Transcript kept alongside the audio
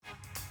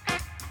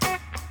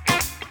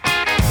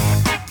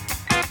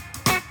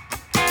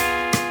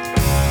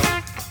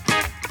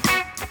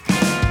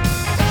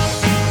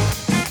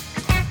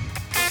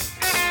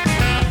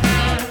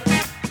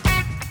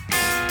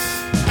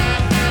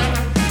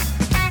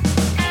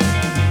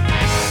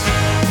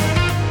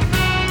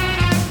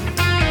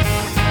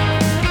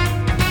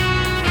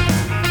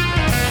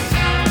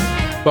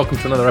Welcome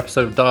to another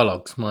episode of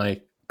Dialogues. My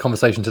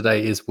conversation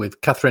today is with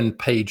Catherine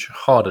Page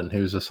Harden,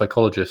 who's a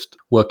psychologist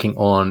working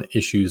on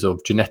issues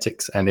of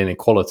genetics and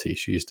inequality.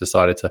 She's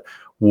decided to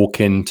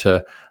walk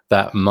into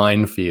that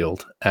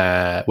minefield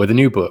with a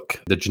new book,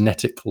 The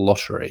Genetic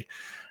Lottery,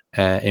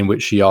 in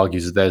which she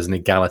argues that there's an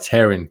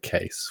egalitarian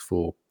case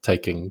for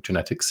taking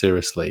genetics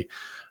seriously.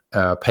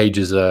 Page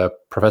is a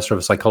professor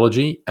of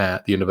psychology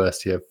at the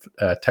University of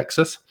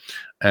Texas,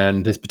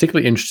 and is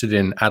particularly interested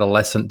in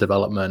adolescent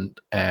development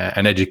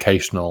and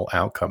educational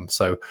outcomes.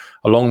 So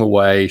along the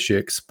way, she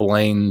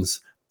explains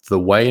the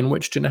way in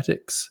which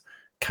genetics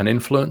can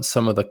influence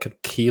some of the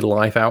key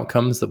life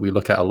outcomes that we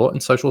look at a lot in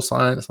social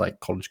science, like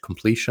college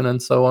completion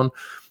and so on,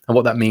 and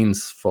what that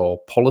means for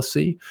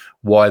policy,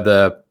 why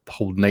the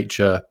whole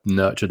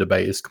nature-nurture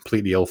debate is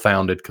completely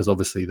ill-founded, because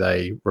obviously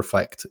they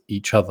reflect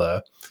each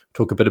other.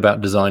 Talk a bit about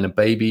designer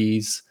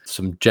babies,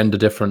 some gender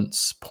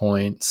difference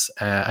points,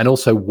 and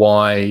also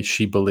why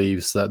she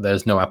believes that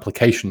there's no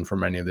application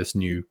from any of this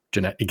new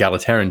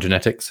egalitarian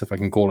genetics, if I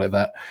can call it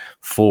that,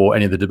 for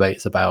any of the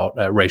debates about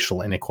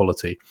racial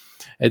inequality.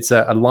 It's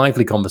a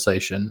lively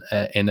conversation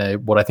in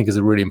what I think is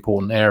a really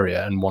important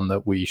area, and one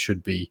that we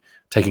should be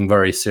taking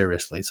very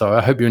seriously. So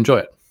I hope you enjoy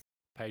it.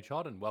 Page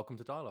Harden, welcome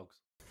to Dialogues.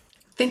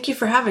 Thank you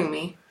for having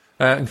me.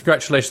 And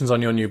congratulations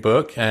on your new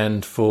book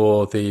and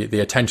for the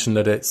attention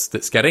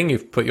that's getting.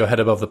 You've put your head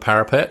above the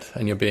parapet,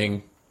 and you're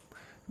being,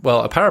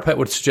 well, a parapet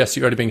would suggest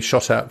you're only being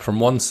shot at from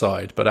one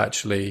side, but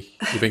actually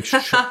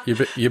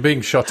you're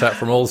being shot at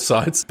from all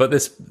sides. But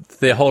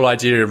the whole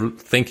idea of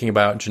thinking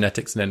about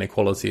genetics and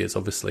inequality is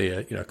obviously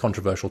a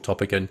controversial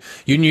topic, and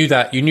you knew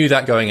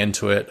that going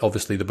into it.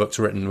 Obviously, the book's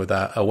written with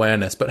that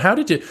awareness. But how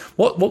did you?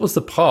 What was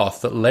the path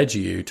that led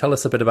you? Tell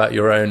us a bit about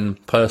your own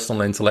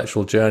personal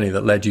intellectual journey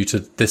that led you to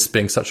this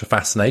being such a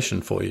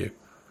fascination for you.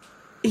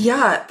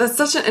 Yeah, that's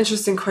such an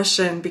interesting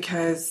question,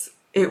 because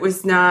it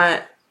was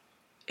not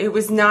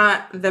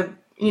the,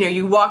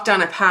 you walk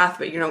down a path,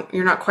 but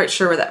you're not quite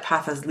sure where that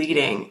path is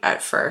leading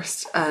at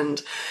first.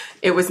 And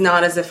it was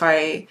not as if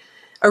I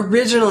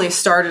originally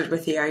started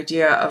with the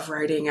idea of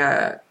writing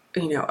a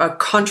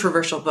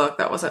controversial book.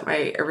 That wasn't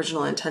my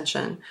original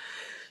intention.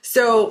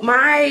 So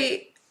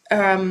my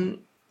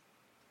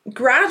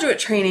graduate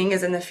training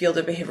is in the field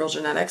of behavioral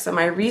genetics, and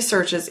my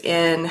research is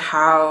in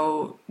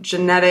how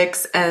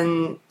genetics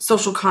and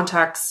social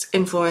context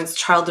influence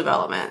child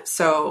development.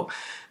 So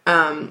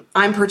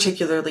I'm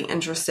particularly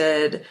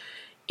interested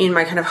in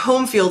my kind of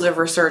home field of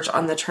research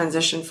on the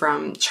transition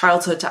from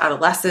childhood to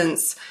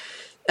adolescence.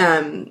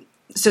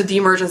 So the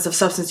emergence of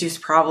substance use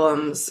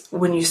problems,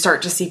 when you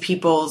start to see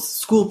people's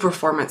school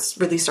performance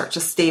really start to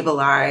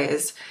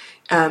stabilize,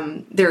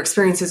 their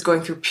experiences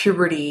going through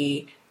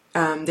puberty,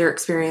 their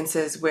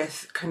experiences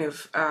with kind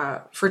of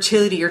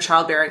fertility or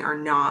childbearing are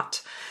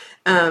not.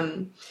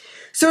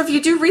 So if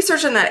you do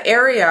research in that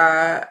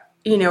area,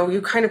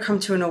 you kind of come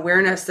to an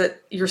awareness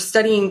that you're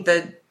studying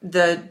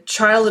the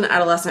child and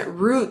adolescent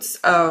roots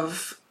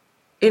of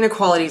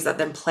inequalities that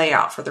then play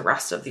out for the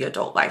rest of the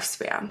adult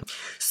lifespan.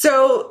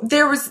 So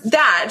there was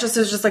that,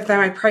 just like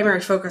my primary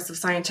focus of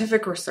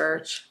scientific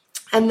research.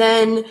 And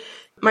then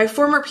my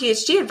former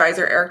PhD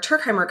advisor, Eric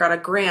Turkheimer, got a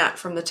grant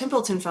from the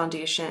Templeton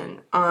Foundation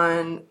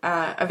on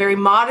a very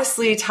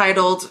modestly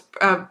titled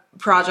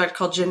project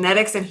called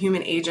Genetics and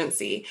Human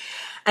Agency.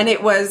 And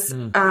it was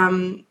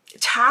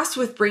tasked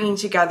with bringing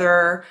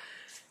together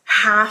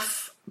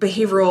half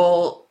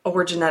behavioral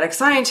or genetic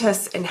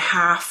scientists and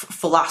half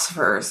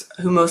philosophers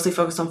who mostly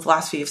focused on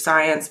philosophy of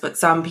science, but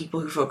some people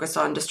who focused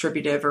on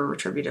distributive or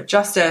retributive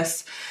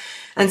justice.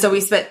 And so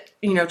we spent,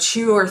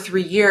 2 or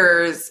 3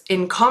 years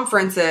in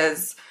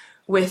conferences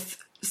with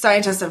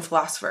scientists and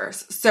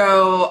philosophers.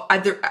 So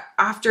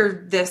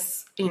after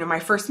this, my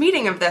first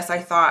meeting of this, I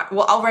thought,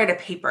 well, I'll write a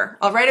paper.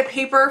 I'll write a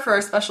paper for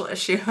a special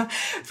issue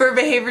for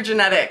behavior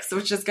genetics,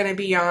 which is going to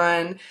be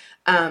on,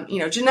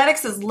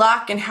 genetics is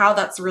luck and how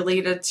that's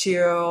related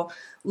to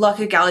luck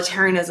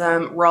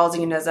egalitarianism,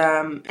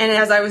 Rawlsianism. And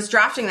as I was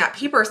drafting that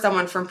paper,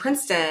 someone from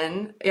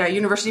Princeton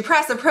University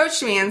Press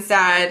approached me and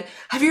said,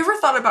 have you ever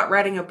thought about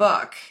writing a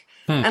book?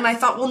 And I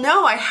thought, well,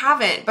 no, I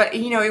haven't. But,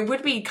 it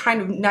would be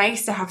kind of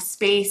nice to have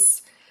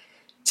space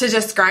to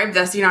describe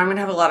this. I'm going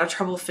to have a lot of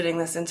trouble fitting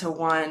this into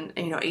one,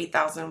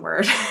 8,000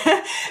 word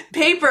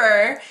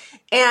paper.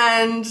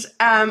 And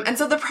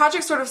so the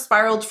project sort of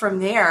spiraled from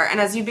there. And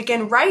as you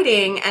begin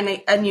writing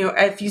and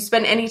if you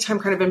spend any time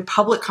kind of in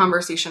public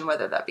conversation,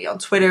 whether that be on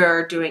Twitter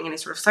or doing any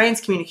sort of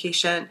science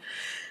communication,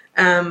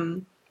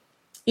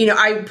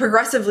 I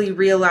progressively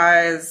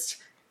realized,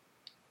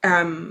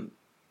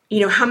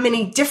 how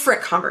many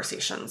different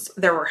conversations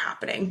there were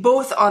happening,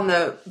 both on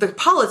the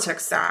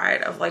politics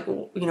side of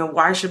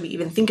why should we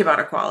even think about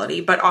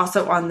equality, but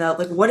also on the,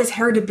 what does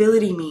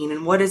heritability mean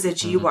and what is a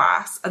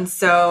GWAS? And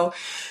so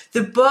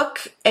the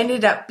book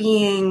ended up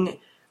being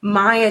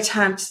my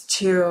attempt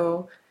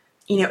to,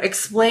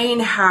 explain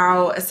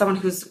how, as someone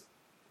who's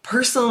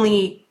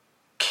personally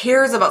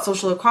cares about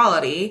social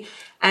equality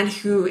and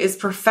who is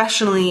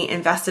professionally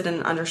invested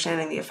in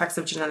understanding the effects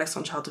of genetics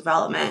on child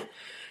development,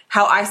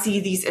 how I see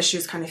these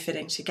issues kind of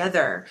fitting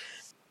together.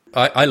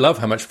 I love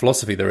how much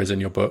philosophy there is in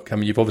your book. I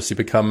mean, you've obviously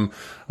become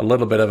a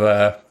little bit of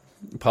a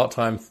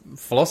part-time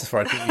philosopher.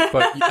 I think you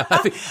quote.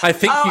 I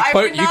think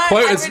you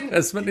quote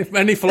as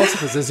many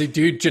philosophers as you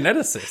do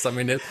geneticists. I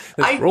mean, there's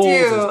Rawls,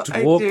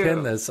 there's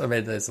Dworkin,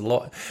 there's a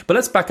lot. But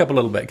let's back up a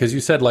little bit, because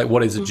you said, like,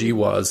 what is a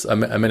GWAS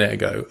a minute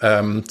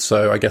ago.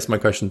 So I guess my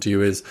question to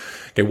you is,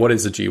 okay, what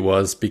is a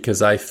GWAS?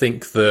 Because I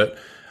think that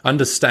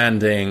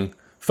understanding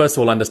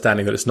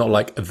that it's not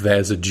like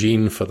there's a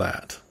gene for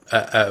that.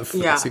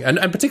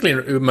 And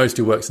particularly most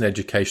who works in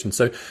education.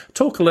 So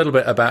talk a little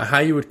bit about how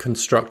you would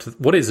construct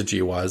what is a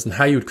GWAS and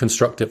how you would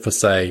construct it for,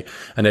 say,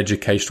 an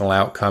educational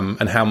outcome,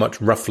 and how much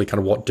roughly kind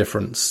of what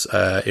difference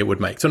it would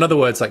make. So in other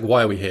words, like,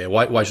 why are we here?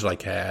 Why should I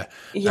care?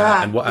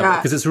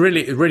 Because it's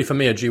really for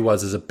me, a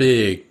GWAS is a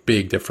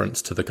big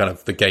difference to the kind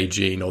of the gay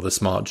gene or the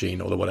smart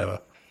gene or the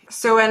whatever.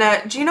 So in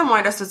a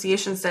genome-wide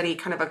association study,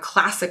 kind of a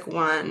classic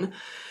one,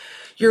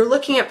 you're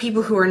looking at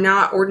people who are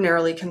not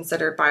ordinarily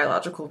considered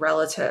biological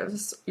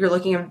relatives. You're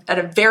looking at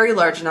a very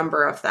large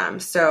number of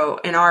them. So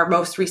in our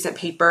most recent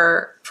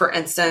paper, for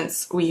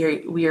instance, we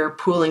are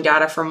pooling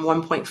data from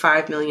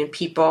 1.5 million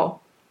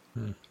people.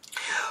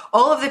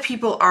 All of the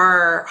people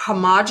are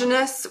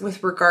homogenous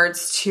with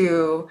regards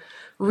to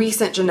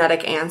recent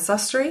genetic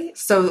ancestry.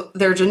 So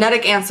their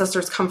genetic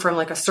ancestors come from,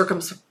 like, a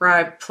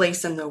circumscribed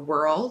place in the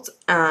world.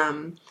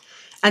 And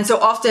so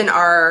often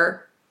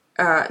are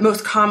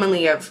most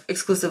commonly of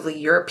exclusively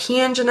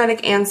European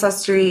genetic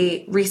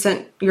ancestry,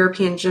 recent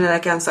European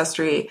genetic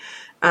ancestry.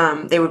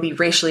 They would be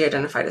racially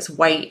identified as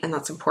white, and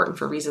that's important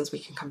for reasons we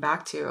can come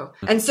back to.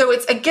 And so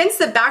it's against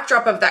the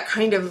backdrop of that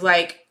kind of,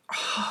 like,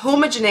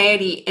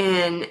 homogeneity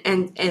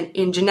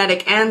in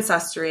genetic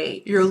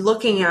ancestry, you're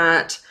looking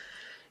at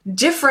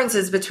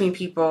differences between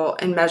people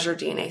in measured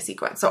DNA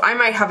sequence. So I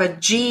might have a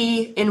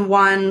G in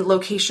one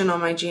location on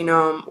my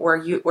genome,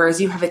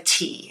 whereas you have a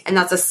T, and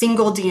that's a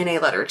single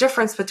DNA letter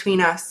difference between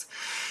us.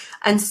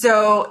 And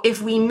so if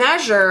we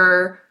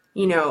measure,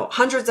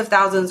 hundreds of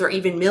thousands or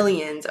even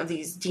millions of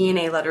these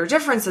DNA letter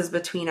differences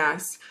between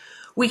us,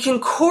 we can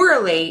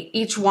correlate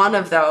each one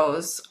of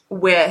those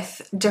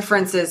with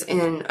differences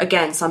in,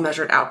 again, some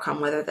measured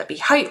outcome, whether that be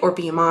height or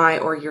BMI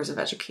or years of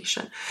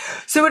education.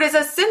 So it is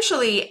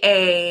essentially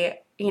a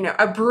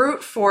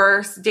brute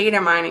force data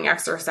mining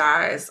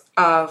exercise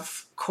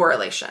of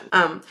correlation.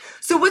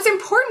 So what's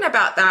important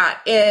about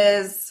that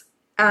is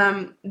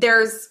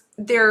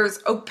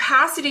there's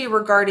opacity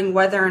regarding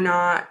whether or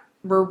not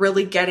we're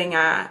really getting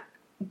at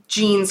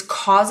genes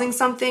causing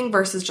something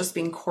versus just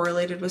being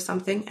correlated with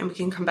something. And we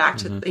can come back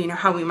to,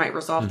 how we might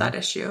resolve that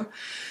issue.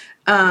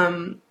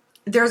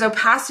 There's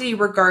opacity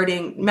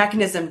regarding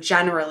mechanism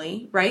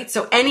generally, right?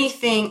 So any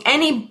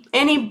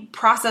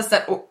process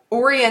that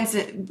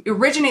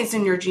originates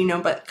in your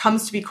genome, but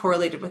comes to be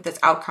correlated with this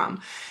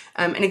outcome.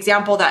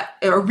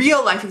 A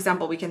real life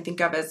example we can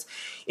think of is,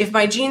 if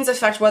my genes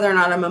affect whether or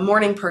not I'm a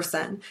morning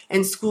person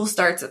and school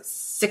starts at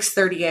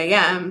 6:30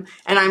 a.m.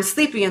 and I'm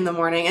sleepy in the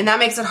morning, and that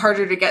makes it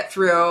harder to get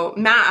through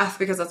math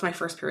because that's my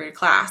first period of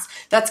class,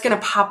 that's going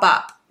to pop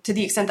up to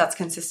the extent that's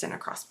consistent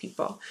across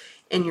people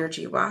in your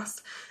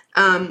GWAS.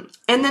 And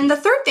then the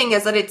third thing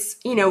is that it's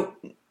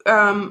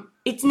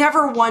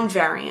never one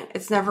variant.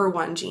 It's never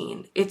one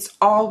gene. It's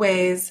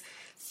always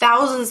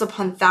thousands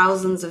upon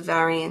thousands of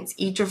variants,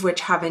 each of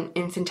which have an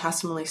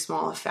infinitesimally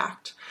small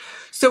effect.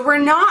 So we're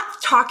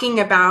not talking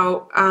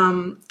about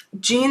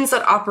genes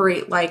that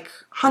operate like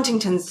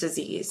Huntington's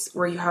disease,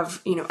 where you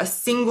have, a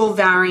single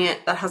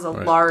variant that has a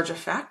large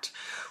effect.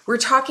 We're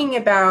talking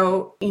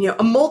about,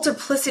 a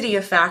multiplicity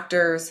of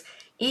factors,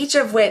 each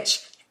of which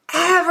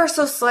ever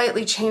so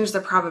slightly change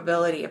the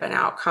probability of an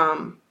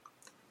outcome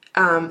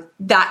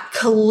that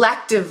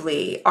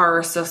collectively are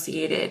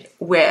associated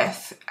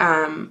with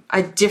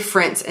a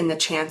difference in the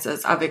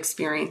chances of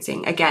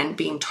experiencing, again,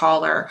 being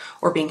taller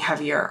or being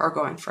heavier or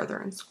going further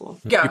in school.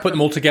 You put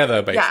them all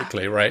together,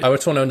 basically, right? I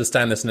just want to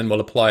understand this, and then we'll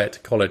apply it to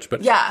college.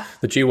 But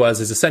the GWAS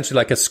is essentially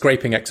like a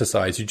scraping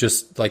exercise. You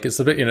just, like, it's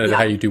a bit,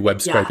 how you do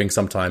web scraping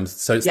sometimes.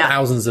 So it's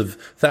thousands of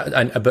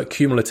that, but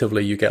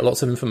cumulatively you get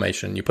lots of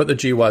information. You put the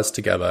GWAS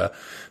together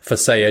for,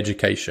 say,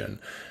 education.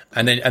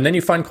 And then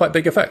you find quite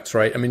big effects,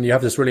 right? I mean, you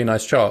have this really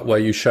nice chart where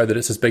you show that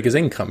it's as big as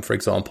income, for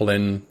example,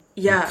 in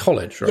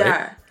college, right?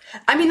 Yeah.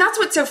 I mean, that's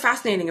what's so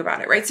fascinating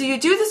about it, right? So you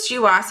do this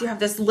GWAS, you have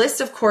this list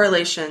of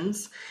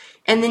correlations,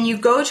 and then you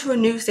go to a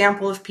new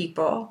sample of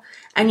people,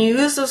 and you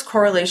use those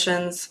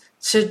correlations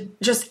to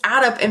just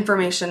add up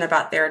information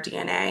about their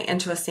DNA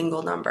into a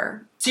single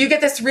number. So you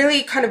get this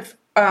really kind of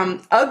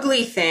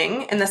ugly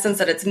thing in the sense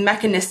that it's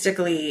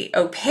mechanistically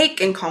opaque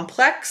and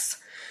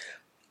complex,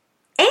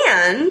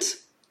 and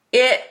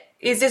it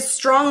is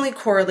strongly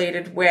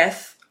correlated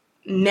with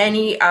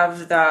many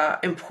of the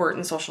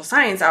important social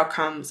science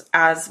outcomes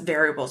as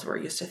variables we're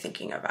used to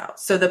thinking about.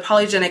 So the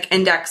polygenic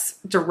index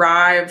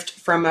derived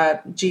from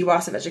a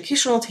GWAS of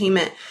educational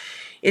attainment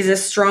is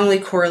as strongly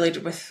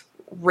correlated with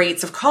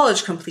rates of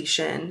college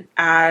completion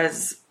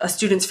as a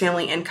student's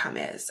family income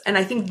is. And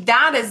I think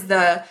that is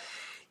the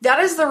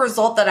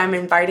result that I'm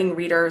inviting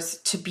readers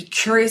to be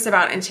curious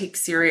about and take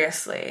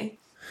seriously.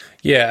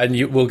 Yeah,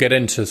 and we'll get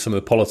into some of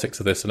the politics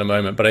of this in a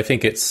moment, but I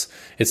think it's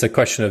a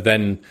question of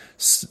then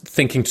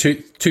thinking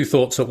two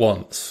thoughts at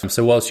once.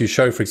 So whilst you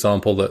show, for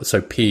example,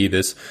 that P,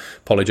 this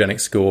polygenic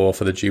score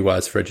for the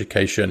GWAS for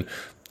education,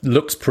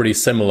 looks pretty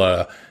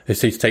similar.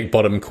 If you take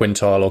bottom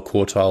quintile or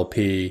quartile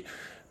P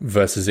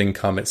versus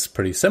income, it's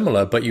pretty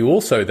similar. But you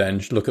also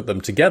then look at them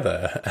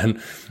together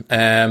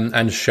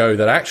and show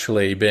that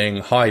actually being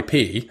high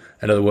P,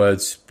 in other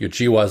words, your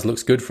GWAS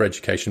looks good for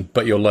education,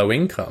 but you're low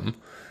income,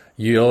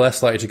 you're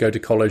less likely to go to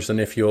college than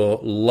if you're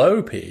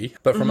low P,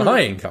 but from a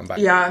high income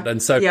background. Yeah.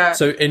 And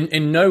so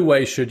in no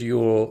way should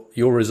your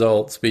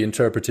results be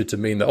interpreted to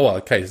mean that, oh, well,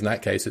 okay, in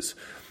that case, it's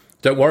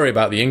don't worry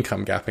about the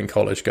income gap in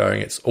college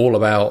going. It's all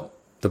about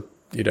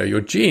your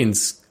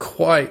genes.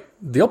 Quite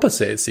the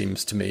opposite, it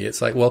seems to me.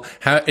 It's like, well,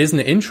 isn't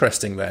it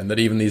interesting then that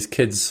even these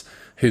kids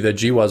who their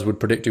GWAS would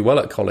predict do well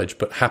at college,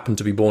 but happen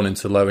to be born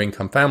into low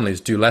income families,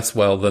 do less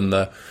well than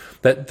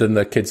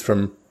the kids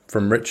from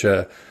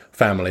richer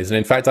families. And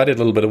in fact, I did a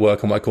little bit of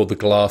work on what I called the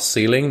glass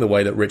ceiling, the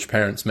way that rich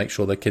parents make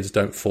sure their kids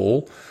don't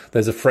fall.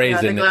 There's a phrase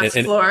the glass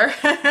floor.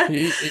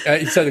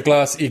 So the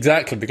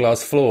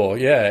glass floor.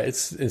 Yeah,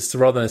 it's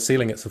rather than a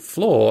ceiling, it's a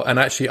floor. And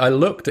actually, I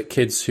looked at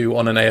kids who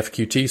on an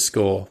AFQT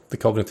score, the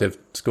cognitive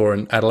score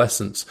in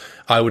adolescence,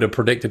 I would have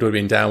predicted would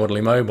have been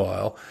downwardly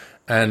mobile.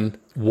 And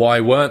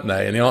why weren't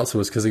they? And the answer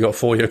was because they got a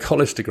 4-year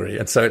college degree.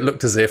 And so it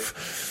looked as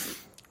if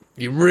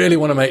you really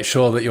want to make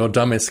sure that your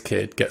dumbest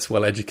kid gets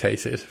well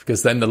educated,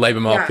 because then the labor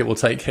market will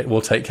take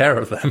care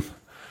of them.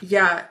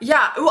 Yeah.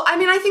 Well, I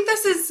mean, I think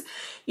this is,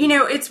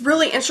 it's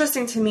really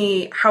interesting to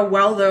me how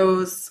well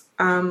those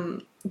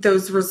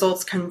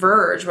results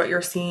converge. What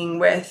you're seeing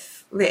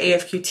with the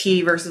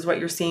AFQT versus what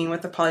you're seeing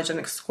with the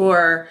polygenic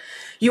score.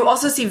 You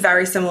also see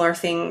very similar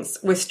things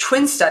with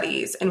twin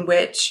studies in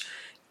which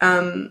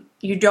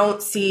you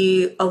don't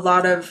see a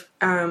lot of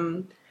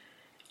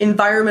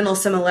environmental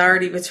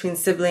similarity between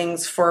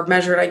siblings for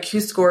measured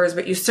IQ scores,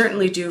 but you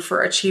certainly do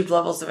for achieved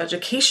levels of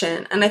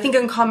education. And I think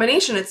in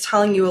combination, it's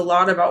telling you a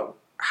lot about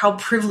how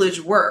privilege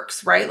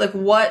works, right? Like,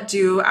 what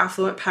do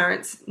affluent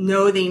parents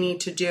know they need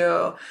to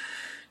do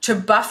to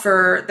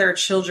buffer their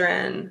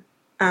children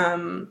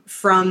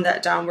from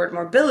that downward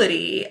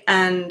mobility?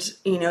 And,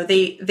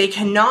 they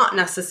cannot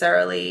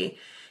necessarily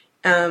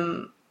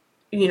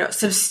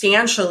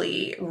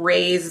substantially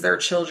raise their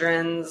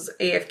children's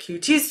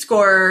AFQT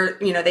score.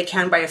 They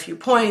can by a few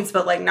points,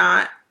 but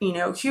not,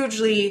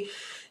 hugely.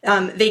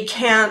 They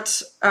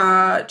can't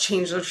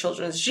change their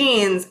children's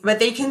genes, but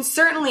they can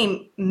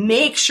certainly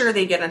make sure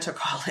they get into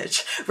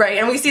college, right?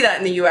 And we see that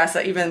in the US,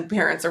 that even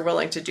parents are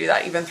willing to do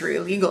that, even through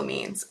illegal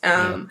means.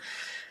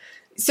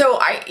 So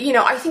I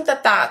think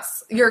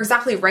you're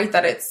exactly right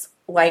that it's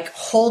like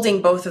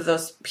holding both of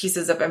those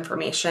pieces of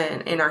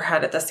information in our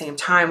head at the same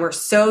time. We're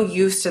so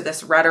used to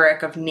this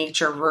rhetoric of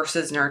nature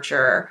versus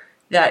nurture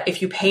that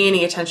if you pay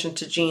any attention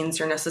to genes,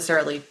 you're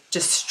necessarily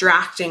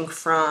distracting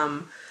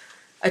from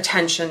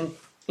attention,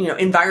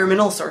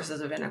 environmental sources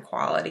of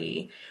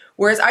inequality.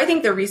 Whereas I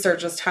think the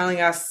research is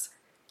telling us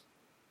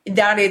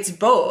that it's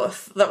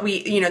both, that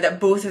that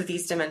both of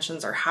these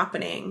dimensions are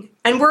happening.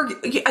 And we're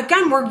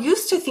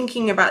used to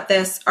thinking about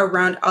this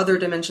around other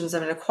dimensions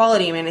of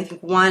inequality. I mean, I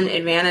think one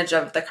advantage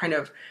of the kind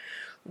of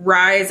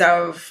rise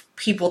of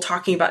people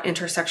talking about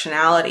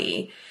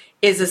intersectionality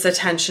is this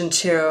attention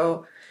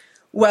to,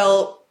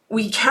 well,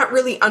 we can't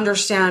really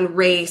understand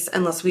race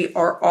unless we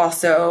are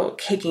also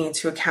taking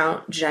into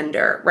account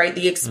gender, right?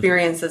 The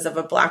experiences of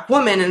a Black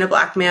woman and a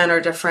Black man are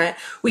different.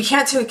 We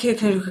can't take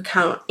into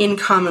account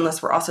income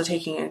unless we're also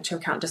taking into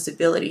account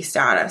disability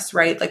status,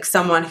 right? Like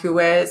someone who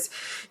is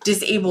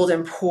disabled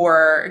and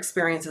poor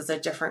experiences a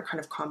different kind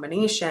of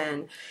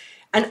combination.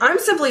 And I'm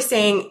simply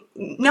saying,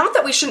 not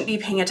that we shouldn't be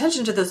paying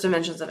attention to those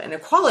dimensions of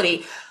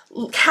inequality.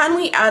 Can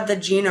we add the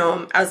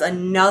genome as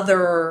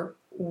another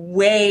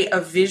way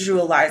of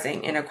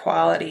visualizing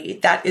inequality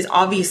that is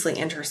obviously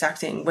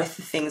intersecting with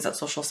the things that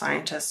social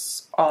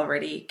scientists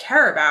already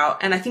care about?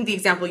 And I think the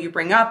example you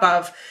bring up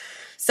of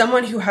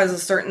someone who has a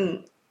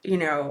certain,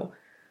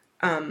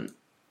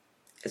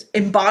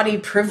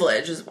 embodied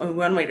privilege is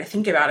one way to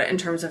think about it in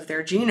terms of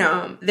their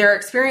genome. Their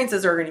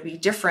experiences are going to be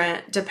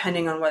different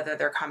depending on whether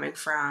they're coming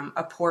from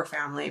a poor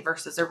family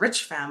versus a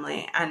rich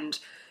family. And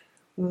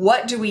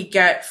what do we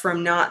get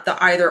from not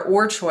the either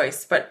or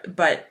choice,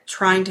 but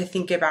trying to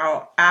think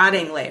about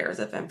adding layers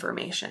of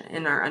information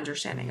in our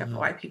understanding of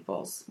why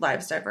people's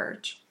lives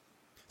diverge?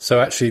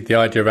 So actually the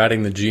idea of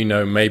adding the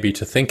genome maybe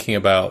to thinking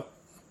about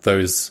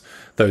those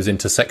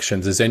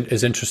intersections is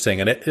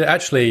interesting. And it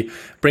actually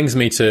brings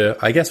me to,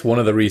 I guess, one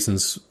of the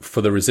reasons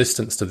for the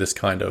resistance to this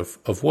kind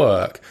of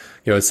work.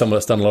 As someone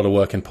that's done a lot of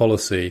work in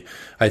policy,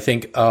 I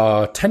think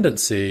our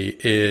tendency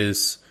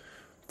is,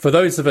 for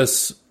those of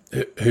us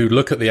who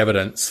look at the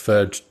evidence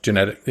for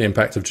the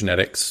impact of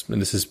genetics,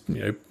 and this is,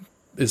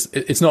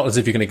 it's not as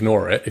if you can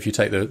ignore it if you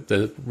take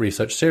the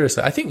research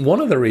seriously. I think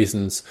one of the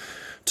reasons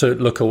to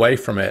look away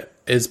from it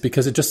is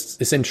because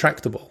it's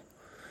intractable.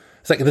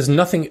 It's like there's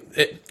nothing.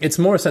 It's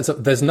more a sense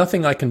of there's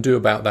nothing I can do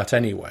about that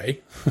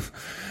anyway,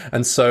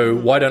 and so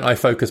why don't I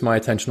focus my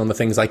attention on the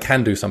things I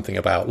can do something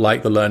about,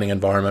 like the learning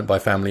environment by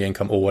family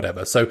income or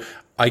whatever. So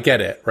I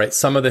get it, right?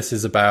 Some of this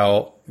is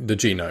about the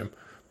genome,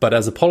 but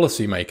as a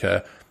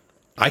policymaker,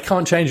 I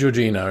can't change your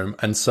genome,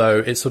 and so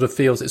it sort of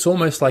feels it's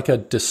almost like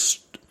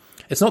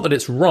it's not that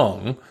it's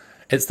wrong,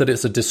 it's that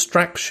it's a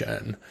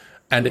distraction.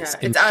 And it's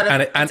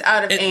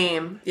out of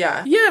aim.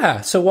 Yeah. Yeah.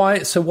 So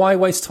why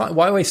waste time?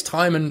 Why waste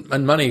time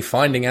and money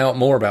finding out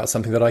more about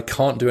something that I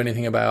can't do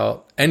anything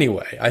about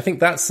anyway? I think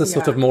that's the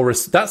sort of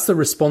that's the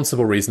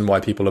responsible reason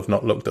why people have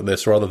not looked at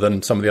this rather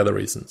than some of the other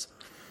reasons.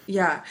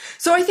 Yeah.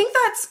 So I think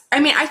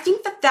I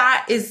think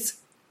that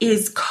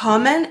is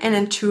common and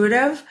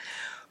intuitive,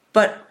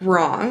 but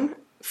wrong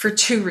for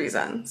two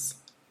reasons.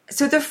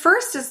 So the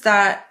first is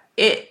that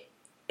it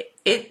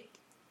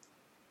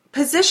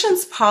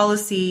positions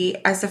policy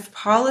as if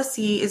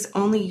policy is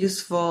only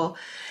useful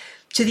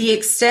to the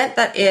extent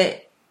that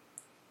it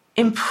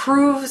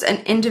improves an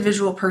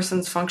individual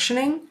person's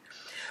functioning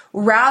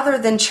rather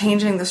than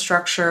changing the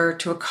structure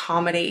to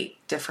accommodate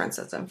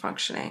differences in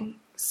functioning.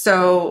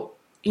 So,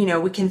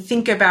 we can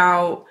think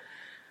about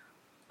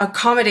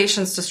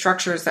accommodations to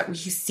structures that we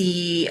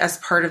see as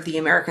part of the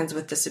Americans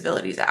with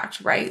Disabilities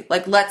Act, right?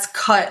 Like, let's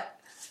cut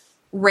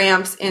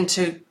ramps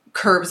into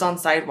curbs on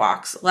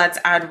sidewalks. Let's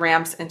add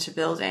ramps into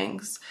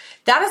buildings.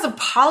 That is a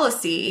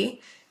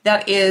policy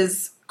that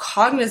is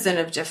cognizant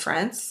of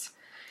difference.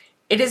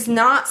 It is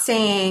not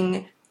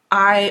saying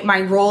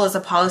my role as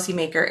a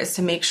policymaker is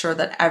to make sure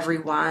that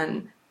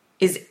everyone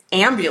is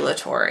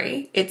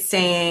ambulatory. It's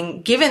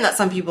saying, given that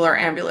some people are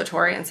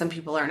ambulatory and some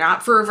people are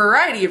not for a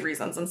variety of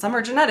reasons, and some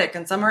are genetic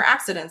and some are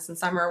accidents and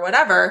some are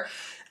whatever,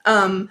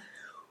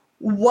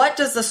 what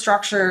does the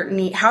structure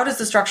need? How does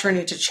the structure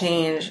need to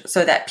change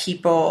so that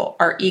people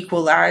are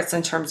equalized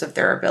in terms of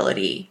their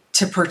ability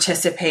to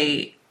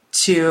participate,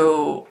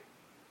 to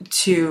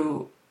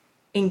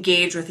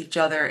engage with each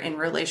other in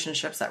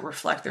relationships that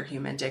reflect their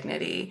human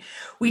dignity?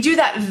 We do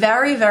that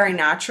very, very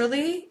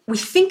naturally. We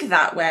think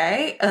that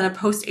way in a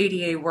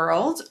post-ADA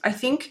world, I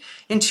think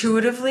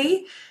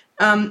intuitively,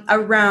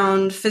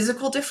 around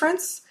physical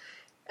difference.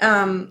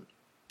 And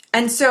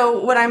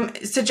so what I'm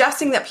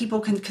suggesting that people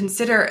can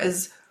consider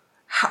is,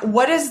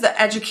 what is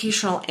the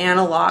educational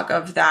analog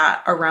of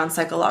that around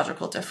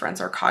psychological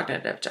difference or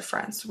cognitive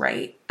difference,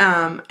 right?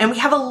 And we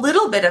have a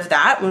little bit of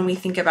that when we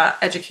think about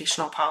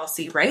educational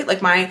policy, right?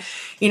 Like when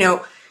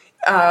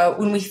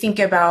we think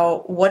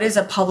about what is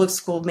a public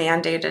school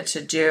mandated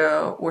to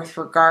do with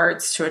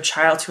regards to a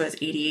child who has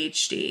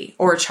ADHD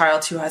or a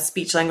child who has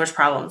speech language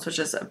problems, which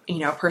is a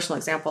personal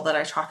example that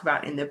I talk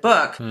about in the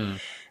book.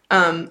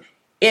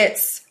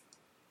 It's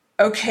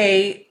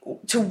okay,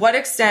 to what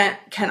extent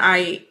can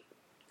I,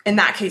 in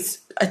that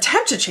case,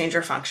 attempt to change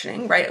your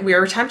functioning, right? We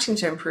are attempting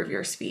to improve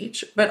your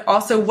speech, but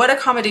also what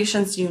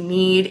accommodations do you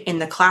need in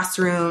the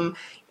classroom,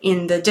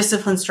 in the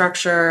discipline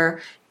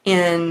structure,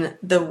 in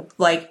the,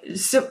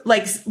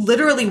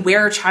 literally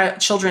where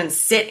children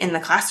sit in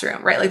the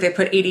classroom, right? Like they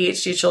put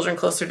ADHD children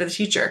closer to the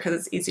teacher because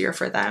it's easier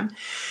for them.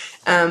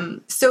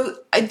 So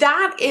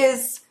that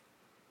is,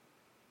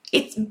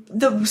 it's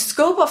the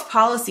scope of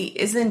policy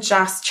isn't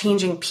just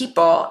changing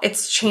people,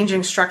 it's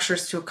changing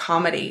structures to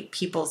accommodate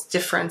people's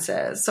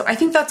differences. So I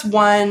think that's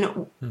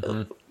one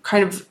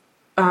kind of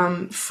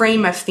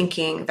frame of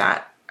thinking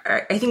that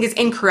I think is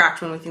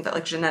incorrect when we think that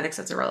like genetics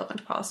is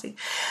irrelevant to policy.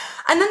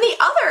 And then the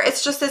other,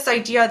 it's just this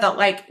idea that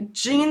like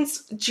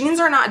genes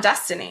are not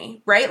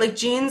destiny, right? Like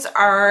genes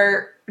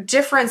are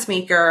difference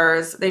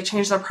makers. They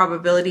change the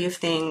probability of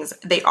things.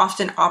 They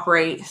often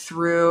operate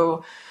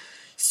through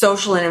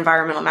social and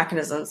environmental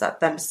mechanisms that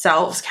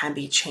themselves can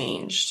be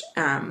changed.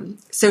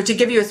 So to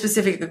give you a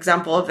specific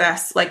example of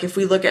this, like if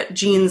we look at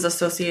genes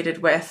associated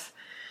with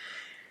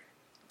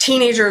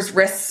teenagers'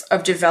 risks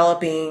of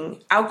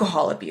developing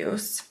alcohol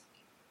abuse,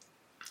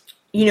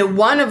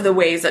 one of the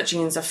ways that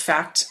genes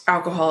affect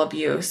alcohol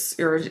abuse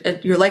or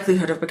your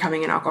likelihood of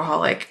becoming an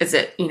alcoholic is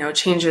it,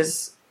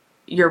 changes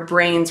your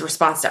brain's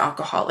response to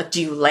alcohol. Like,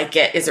 do you like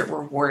it? Is it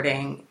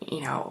rewarding?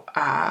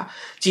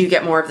 Do you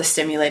get more of the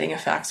stimulating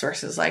effects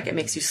versus like it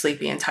makes you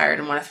sleepy and tired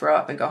and want to throw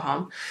up and go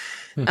home?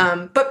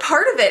 But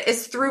part of it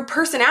is through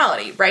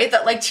personality, right?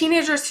 That like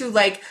teenagers who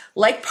like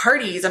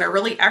parties and are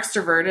really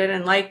extroverted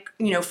and like,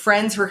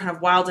 friends who are kind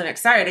of wild and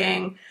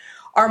exciting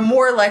are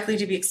more likely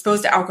to be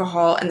exposed to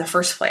alcohol in the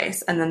first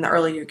place. And then the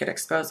earlier you get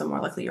exposed, the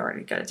more likely you are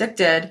to get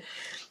addicted.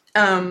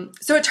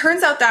 So it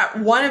turns out that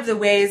one of the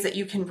ways that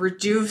you can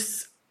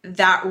reduce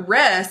that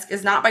risk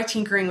is not by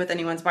tinkering with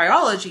anyone's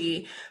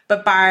biology,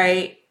 but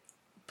by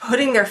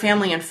putting their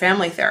family in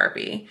family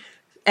therapy,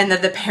 and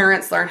that the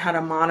parents learn how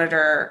to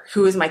monitor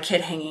who is my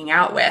kid hanging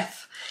out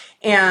with.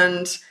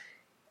 And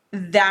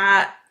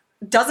that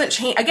doesn't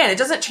change, again, it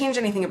doesn't change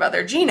anything about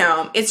their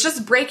genome. It's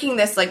just breaking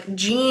this like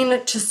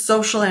gene to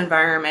social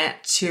environment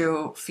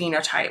to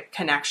phenotype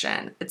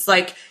connection. It's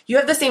like you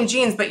have the same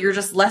genes, but you're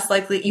just less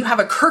likely, you have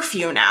a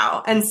curfew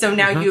now. And so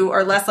now you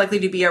are less likely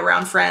to be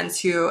around friends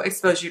who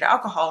expose you to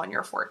alcohol when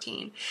you're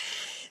 14.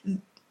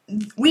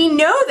 we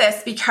know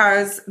this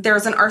because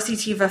there's an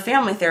RCTiva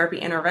family therapy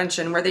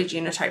intervention where they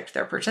genotyped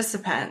their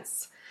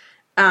participants.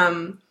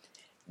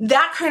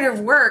 That kind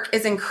of work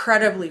is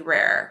incredibly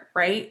rare,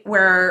 right?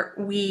 Where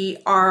we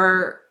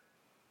are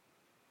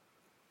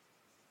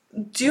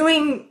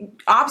doing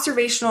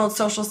observational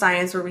social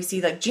science where we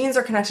see like genes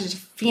are connected to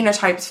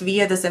phenotypes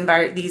via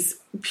these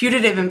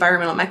putative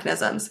environmental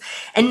mechanisms.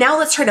 And now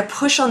let's try to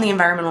push on the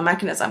environmental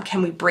mechanism.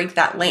 Can we break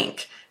that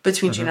link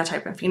between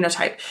genotype and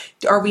phenotype?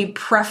 Are we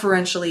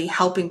preferentially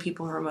helping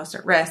people who are most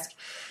at risk?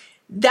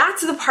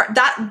 That's the part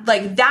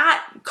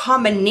that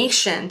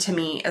combination to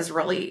me is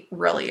really,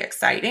 really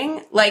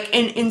exciting. Like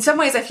in some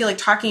ways, I feel like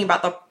talking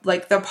about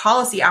the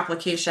policy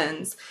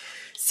applications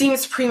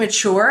seems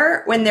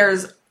premature when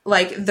there's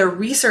like the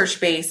research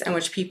base in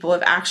which people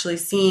have actually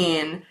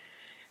seen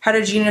how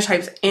do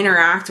genotypes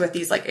interact with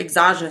these like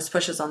exogenous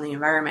pushes on the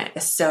environment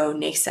is so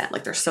nascent.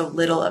 Like there's so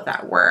little of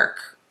that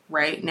work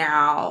right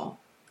now.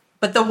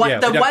 But the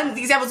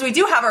examples we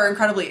do have are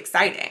incredibly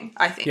exciting,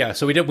 I think. Yeah,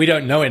 so we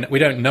don't know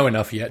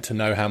enough yet to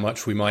know how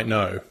much we might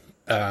know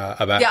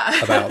about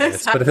this.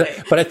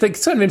 Exactly. But I think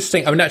it's kind of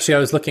interesting. I mean, actually, I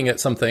was looking at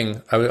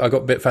something. I got a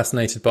bit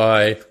fascinated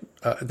by.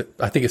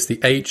 I think it's the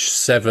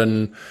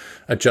H7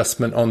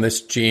 adjustment on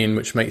this gene,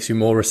 which makes you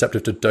more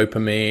receptive to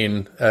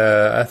dopamine.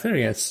 I think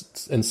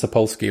it's in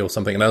Sapolsky or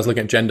something. And I was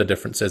looking at gender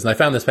differences, and I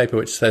found this paper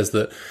which says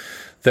that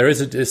there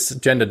is a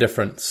gender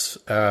difference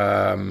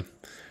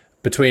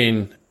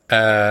between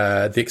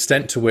the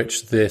extent to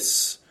which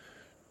this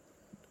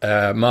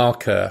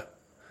marker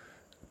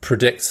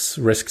predicts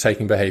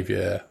risk-taking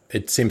behavior.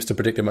 It seems to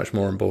predict it much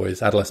more in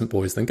adolescent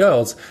boys than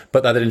girls,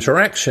 but that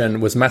interaction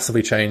was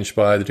massively changed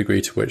by the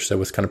degree to which there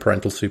was kind of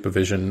parental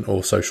supervision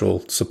or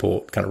social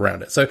support kind of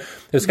around it. So it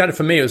was kind of,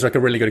 for me, it was like a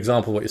really good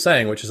example of what you're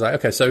saying, which is like,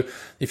 okay, so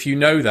if you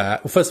know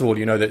that, well, first of all,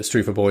 you know that it's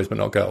true for boys but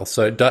not girls.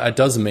 So it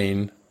does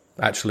mean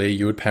actually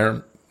you would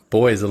parent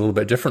boys a little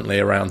bit differently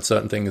around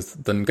certain things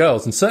than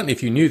girls. And certainly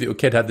if you knew that your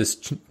kid had this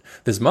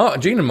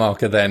gene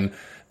marker, then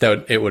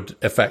it would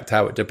affect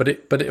how it did.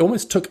 But it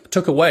almost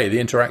took away the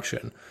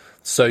interaction.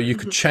 So you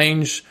could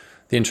change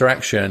the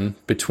interaction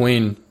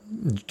between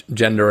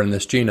gender and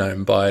this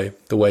genome by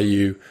the way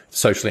you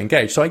socially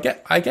engage. So I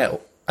get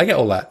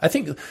all that. I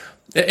think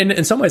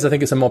in some ways, I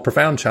think it's a more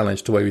profound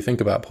challenge to the way we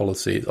think about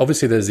policy.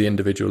 Obviously, there's the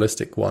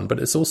individualistic one, but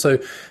it's also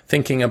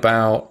thinking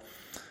about,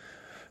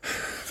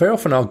 very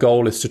often our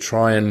goal is to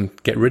try and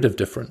get rid of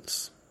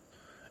difference.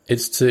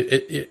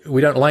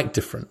 We don't like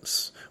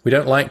difference. We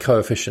don't like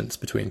coefficients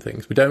between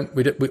things.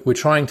 We're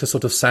trying to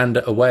sort of sand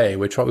it away.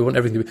 We want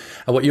everything to be,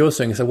 and what you're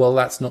saying is, well,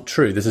 that's not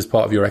true. This is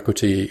part of your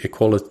equity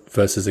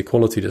versus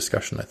equality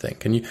discussion, I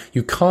think. And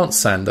you can't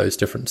sand those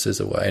differences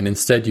away. And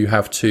instead you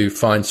have to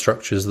find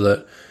structures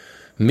that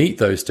meet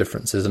those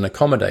differences and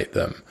accommodate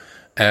them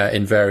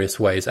in various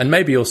ways. And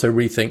maybe also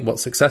rethink what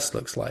success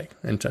looks like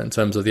in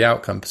terms of the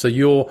outcome. So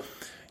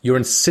you're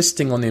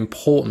insisting on the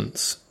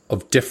importance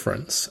of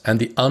difference and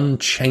the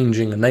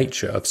unchanging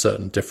nature of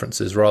certain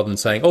differences, rather than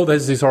saying, oh,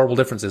 there's these horrible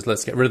differences,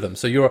 let's get rid of them.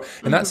 So you're,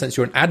 in that sense,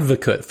 you're an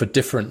advocate for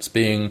difference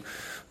being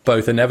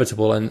both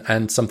inevitable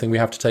and something we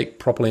have to take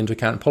properly into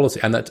account in policy,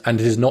 and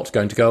it is not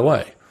going to go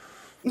away.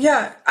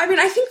 Yeah. I mean,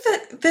 I think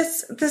that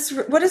this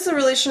what is the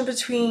relation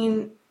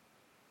between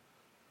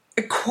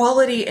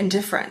equality and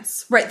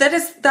difference, right? That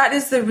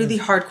is the really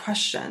hard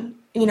question.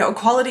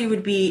 Equality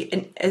would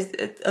be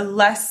a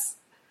less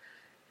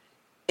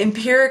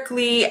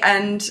empirically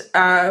and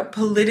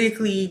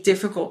politically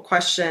difficult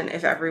question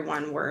if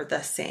everyone were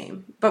the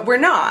same, but we're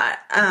not.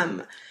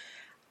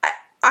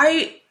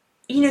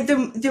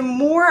 The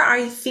more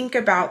I think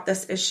about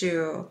this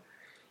issue,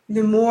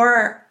 the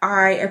more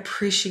I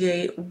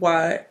appreciate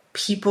what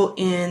people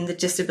in the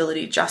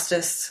disability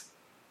justice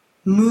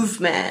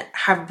movement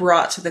have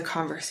brought to the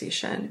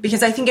conversation,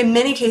 because I think in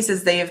many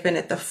cases they have been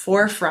at the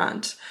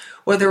forefront,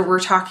 whether we're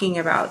talking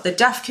about the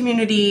deaf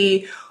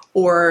community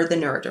or the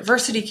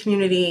neurodiversity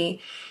community,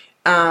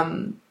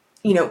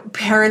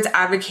 parents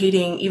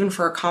advocating even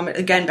for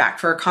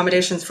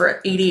accommodations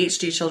for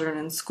ADHD children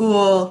in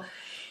school.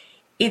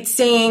 It's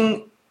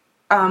saying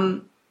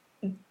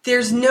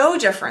there's no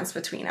difference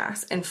between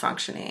us in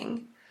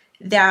functioning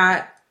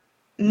that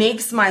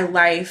makes my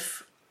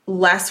life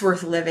less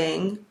worth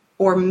living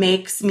or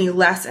makes me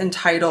less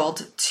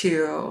entitled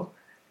to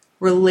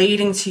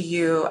relating to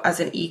you as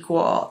an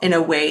equal in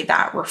a way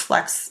that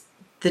reflects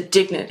the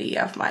dignity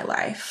of my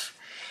life.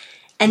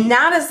 And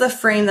that is the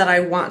frame that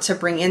I want to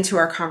bring into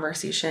our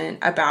conversation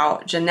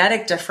about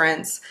genetic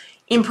difference,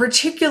 in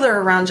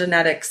particular around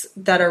genetics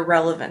that are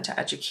relevant to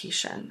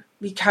education.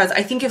 Because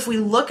I think if we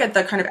look at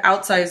the kind of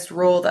outsized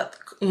role that,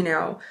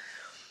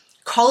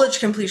 college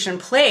completion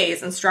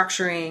plays in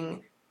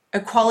structuring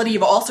equality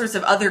of all sorts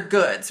of other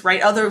goods,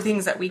 right? Other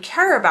things that we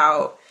care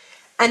about.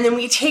 And then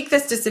we take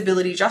this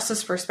disability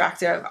justice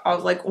perspective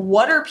of like,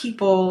 what are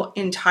people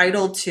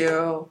entitled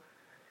to,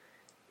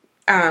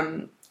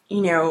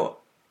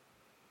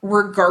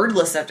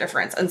 regardless of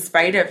difference, in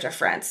spite of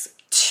difference,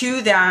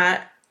 to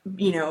that,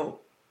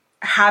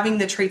 having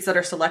the traits that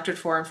are selected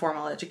for in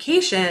formal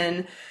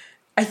education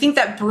I think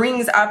that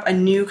brings up a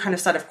new kind of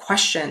set of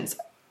questions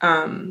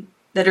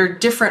that are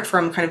different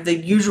from kind of the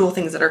usual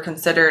things that are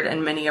considered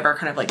in many of our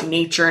kind of like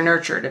nature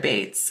nurture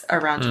debates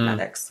around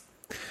genetics.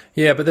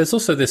 Yeah, but there's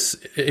also this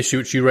issue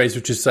which you raised,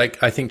 which is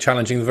like, I think,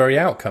 challenging the very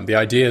outcome, the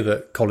idea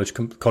that college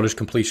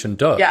completion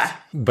does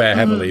bear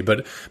heavily,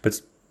 but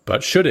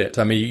should it?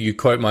 I mean, you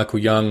quote Michael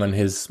Young and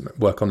his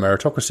work on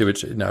meritocracy,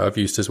 which, you know, I've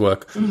used his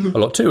work a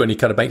lot too, and he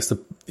kind of makes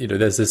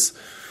there's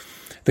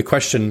the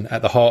question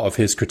at the heart of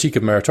his critique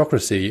of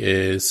meritocracy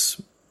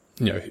is,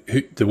 you know,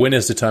 the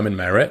winners determine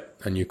merit,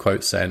 and you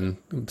quote Sen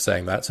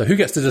saying that. So who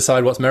gets to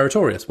decide what's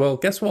meritorious? Well,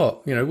 guess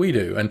what? You know, we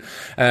do.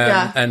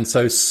 And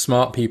so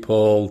smart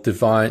people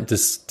design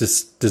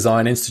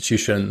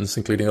institutions,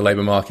 including a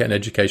labor market and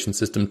education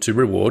system, to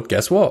reward,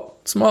 guess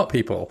what? Smart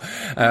people.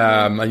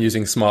 I'm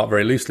using smart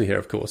very loosely here,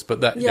 of course.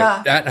 But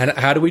and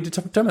how do we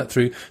determine that?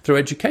 Through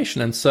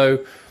education. And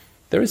so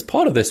there is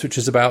part of this which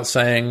is about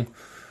saying,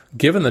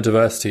 given the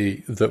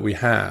diversity that we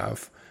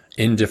have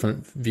in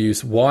different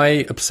views,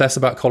 why obsess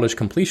about college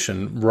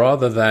completion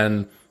rather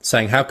than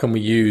saying, how can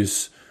we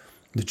use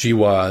the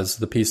GWAS,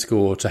 the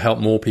P-score, to help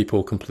more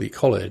people complete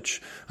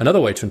college? Another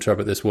way to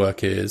interpret this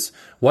work is,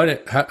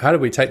 how do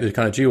we take the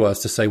kind of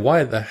GWAS to say,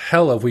 why the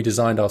hell have we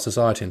designed our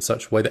society in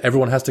such a way that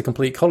everyone has to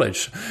complete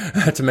college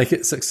to make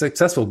it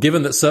successful,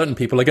 given that certain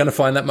people are going to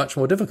find that much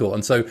more difficult?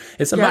 And so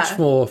it's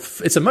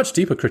a much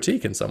deeper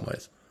critique in some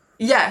ways.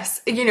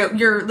 Yes. You know,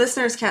 your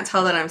listeners can't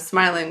tell that I'm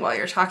smiling while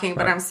you're talking,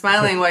 but I'm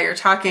smiling while you're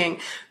talking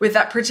with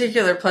that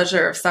particular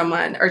pleasure of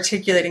someone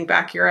articulating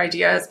back your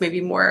ideas, maybe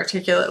more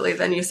articulately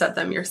than you said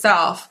them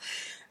yourself,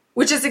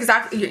 which is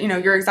exactly, you know,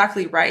 you're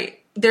exactly right.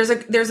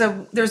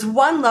 There's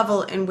one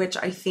level in which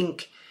I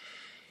think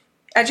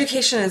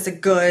education is a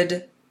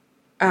good,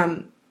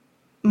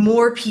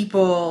 more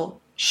people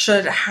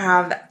should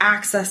have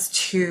access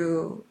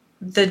to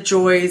the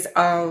joys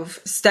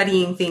of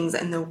studying things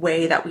in the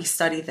way that we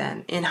study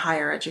them in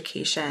higher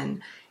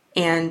education.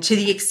 And to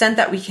the extent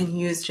that we can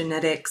use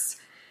genetics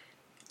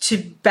to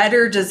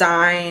better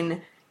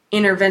design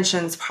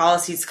interventions,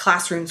 policies,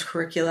 classrooms,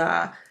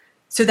 curricula,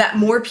 so that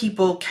more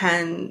people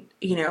can,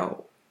 you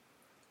know,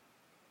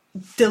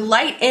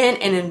 delight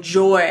in and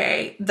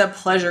enjoy the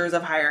pleasures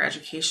of higher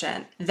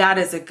education, that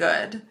is a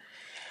good.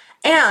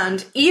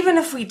 And even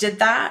if we did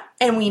that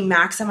and we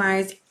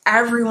maximize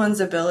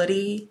everyone's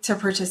ability to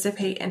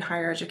participate in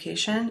higher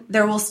education,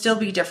 there will still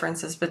be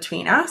differences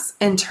between us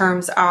in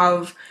terms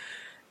of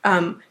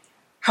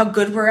how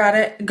good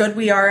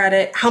we are at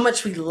it, how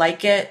much we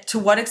like it, to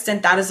what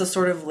extent that is a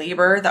sort of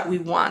labor that we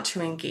want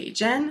to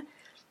engage in.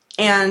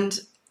 And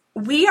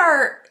we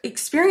are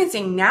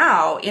experiencing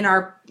now in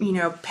our, you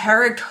know,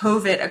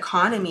 para-COVID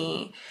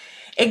economy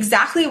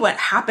exactly what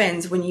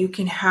happens when you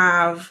can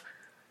have,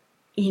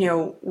 you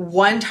know,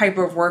 one type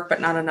of work,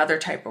 but not another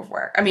type of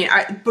work. I mean,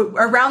 but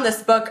around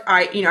this book,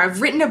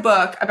 I've written a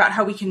book about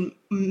how we can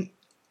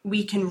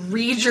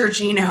read your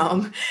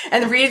genome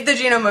and read the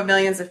genome of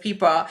millions of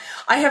people.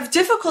 I have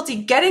difficulty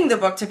getting the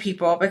book to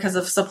people because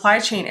of supply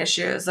chain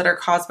issues that are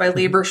caused by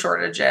labor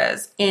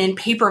shortages in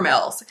paper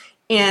mills,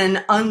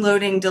 in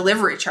unloading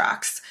delivery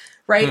trucks,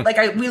 right?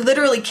 Like we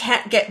literally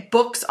can't get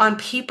books on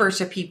paper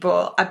to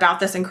people about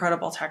this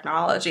incredible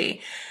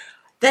technology.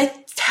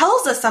 That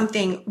tells us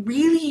something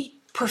really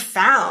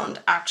profound,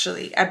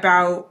 actually,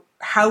 about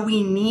how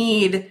we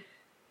need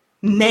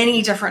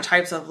many different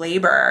types of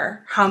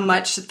labor, how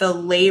much the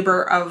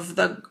labor of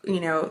the, you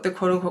know, the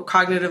quote unquote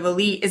cognitive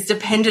elite is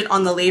dependent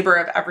on the labor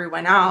of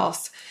everyone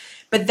else.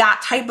 But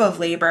that type of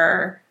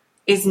labor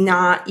is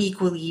not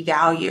equally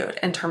valued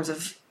in terms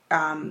of,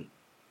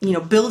 you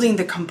know, building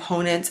the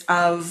components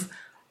of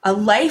a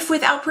life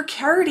without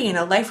precarity and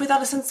a life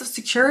without a sense of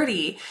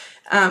security,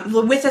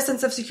 with a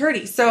sense of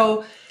security.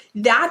 So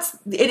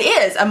it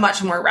is a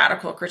much more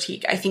radical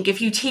critique. I think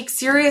if you take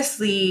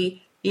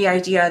seriously the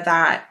idea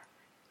that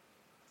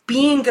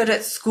being good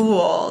at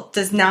school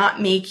does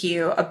not make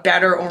you a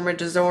better or more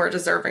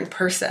deserving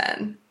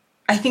person,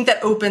 I think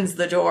that opens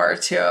the door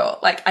to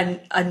like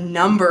a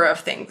number of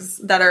things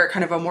that are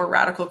kind of a more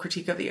radical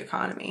critique of the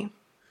economy.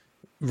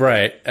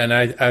 Right. And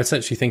I was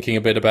actually thinking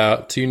a bit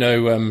about, do you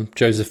know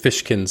Joseph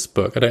Fishkin's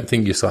book? I don't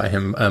think you saw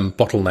him,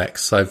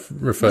 Bottlenecks. I've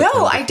referred to him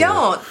before. I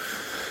don't.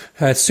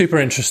 It's super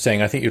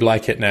interesting. I think you'd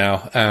like it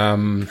now.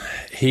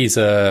 He's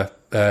a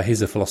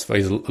philosopher.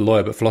 He's a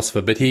lawyer, but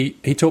philosopher. But he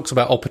talks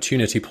about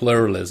opportunity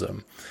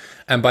pluralism,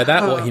 and by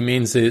that, what he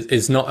means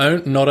is not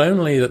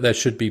only that there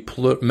should be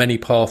many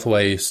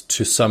pathways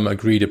to some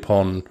agreed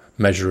upon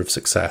measure of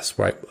success,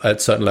 right, at a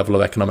certain level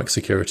of economic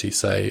security,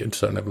 say, at a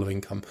certain level of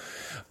income,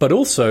 but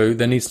also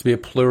there needs to be a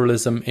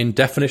pluralism in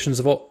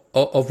definitions of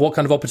what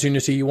kind of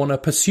opportunity you want to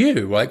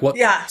pursue, like what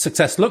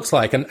success looks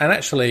like. And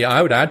actually,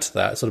 I would add to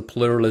that sort of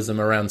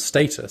pluralism around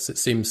status. It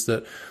seems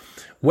that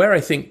where I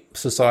think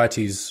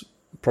societies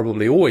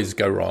probably always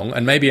go wrong,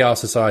 and maybe our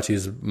society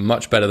is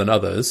much better than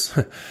others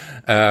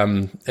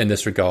in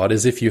this regard,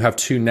 is if you have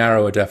too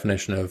narrow a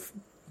definition of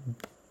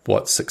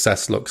what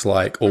success looks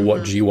like or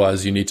what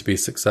GWAS you need to be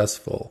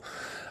successful.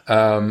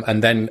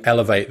 and then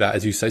elevate that,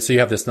 as you say. So you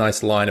have this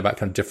nice line about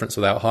kind of difference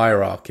without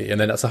hierarchy, and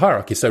then that's a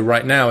hierarchy. So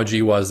right now, a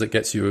GWAS that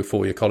gets you a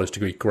 4-year college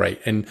degree, great.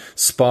 In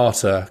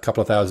Sparta, a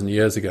couple of thousand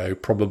years ago,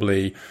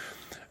 probably,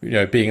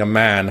 being a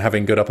man,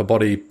 having good upper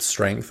body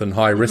strength and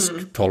high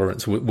risk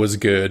tolerance was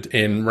good.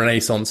 In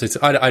Renaissance,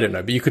 I don't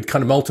know, but you could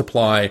kind of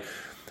multiply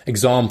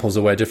examples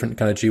of where different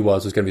kind of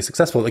GWAS was going to be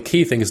successful. The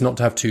key thing is not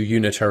to have too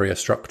unitary a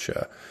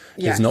structure.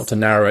 Yes. Is not to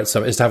narrow it.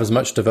 So is to have as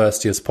much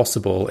diversity as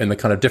possible in the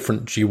kind of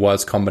different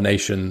GWAS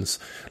combinations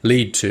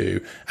lead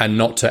to, and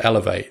not to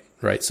elevate,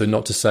 right? So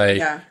not to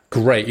say,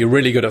 great, you're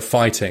really good at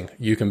fighting,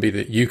 you can be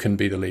the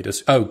leader.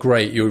 Oh,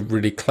 great, you're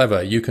really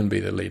clever, you can be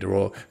the leader.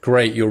 Or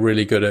great, you're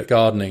really good at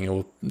gardening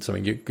or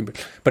something.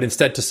 But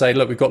instead to say,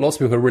 look, we've got lots of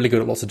people who are really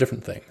good at lots of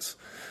different things.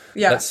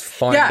 Yeah. Let's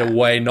find a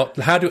way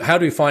how do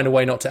we find a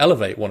way not to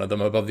elevate one of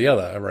them above the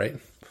other, right?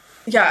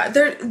 Yeah,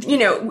 there,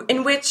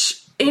 in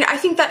which, I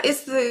think that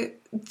is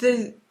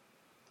the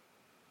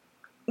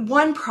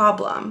one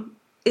problem,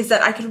 is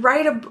that I could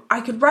write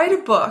a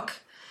book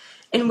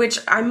in which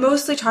I'm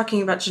mostly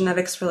talking about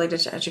genetics related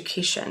to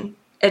education,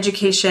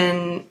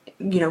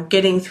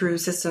 getting through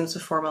systems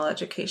of formal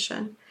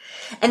education.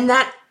 And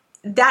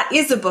that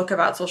is a book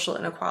about social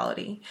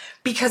inequality,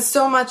 because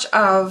so much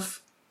of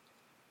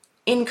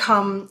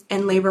income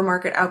and labor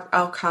market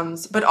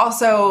outcomes, but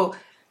also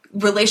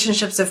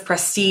relationships of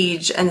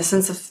prestige and the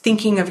sense of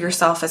thinking of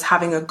yourself as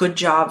having a good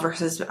job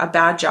versus a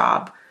bad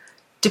job,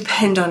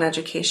 depend on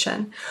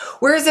education.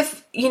 Whereas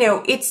if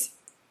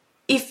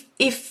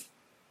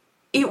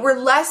it were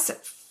less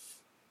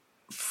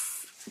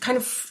kind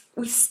of,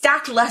 we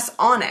stacked less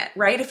on it,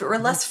 right? If it were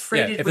less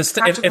freighted with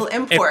practical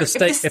import, if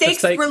the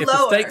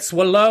stakes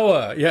were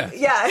lower. Yeah,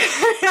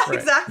 right.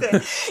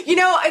 Exactly.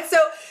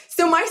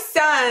 So my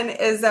son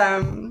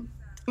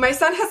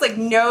has like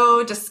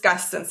no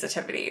disgust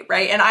sensitivity,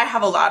 right? And I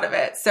have a lot of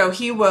it. So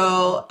he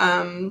will,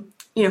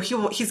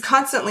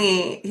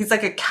 he's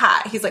like a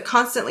cat. He's like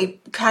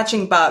constantly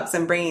catching bugs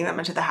and bringing them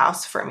into the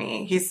house for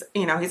me. He's a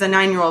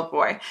 9-year-old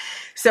boy.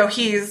 So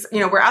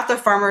we're at the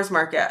farmer's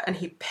market and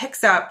he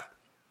picks up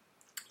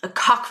a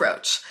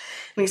cockroach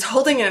and he's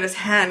holding it in his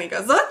hand. He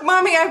goes, "Look,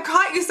 Mommy, I've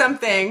caught you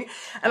something."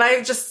 And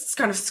I just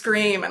kind of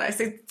scream and I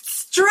say,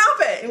 "Drop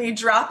it." And he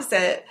drops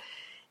it.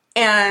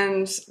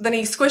 And then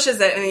he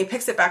squishes it and he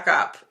picks it back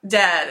up,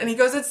 dead. And he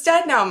goes, "It's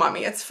dead now,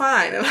 Mommy. It's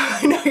fine." And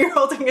I know you're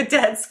holding a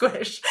dead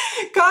squish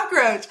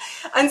cockroach.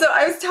 And so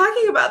I was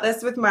talking about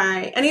this with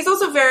and he's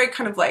also very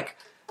kind of like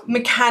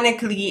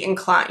mechanically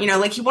inclined,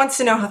 like he wants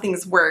to know how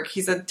things work.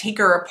 He's a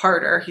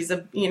taker-aparter. He's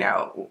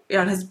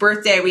on his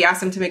birthday, we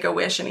asked him to make a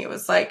wish and he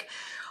was like,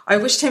 "I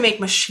wish to make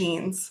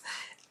machines."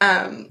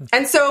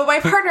 And so my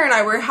partner and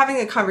I were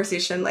having a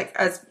conversation, like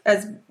as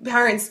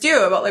parents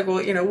do, about like, well,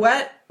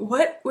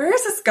 where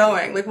is this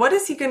going? Like, what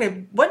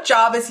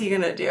job is he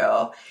going to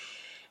do?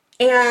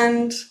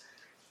 And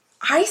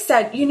I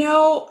said,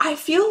 I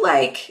feel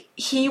like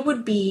he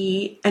would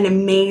be an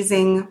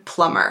amazing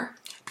plumber,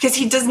 because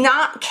he does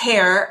not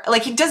care.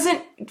 Like, he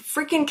doesn't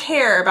freaking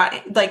care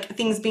about like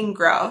things being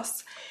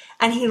gross.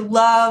 And he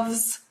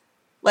loves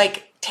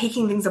like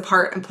taking things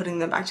apart and putting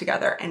them back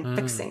together and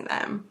fixing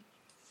them.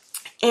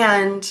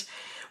 And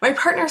my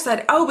partner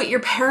said, "Oh, but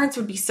your parents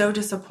would be so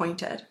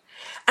disappointed."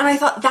 And I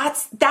thought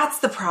that's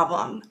the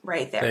problem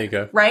right there. There you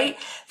go. Right?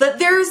 That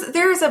there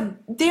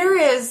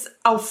is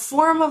a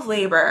form of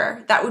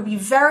labor that would be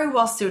very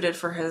well suited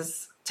for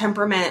his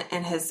temperament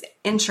and his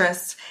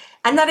interests,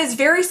 and that is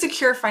very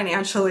secure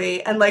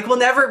financially and like will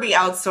never be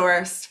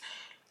outsourced,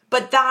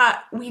 but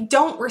that we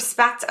don't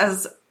respect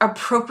as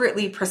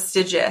appropriately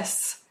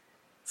prestigious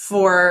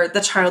for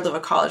the child of a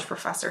college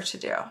professor to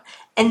do.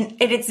 And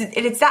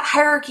it's that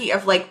hierarchy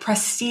of like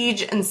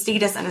prestige and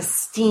status and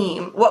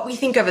esteem, what we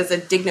think of as a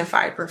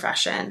dignified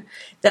profession,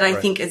 that I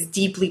think is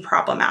deeply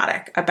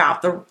problematic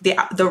about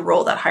the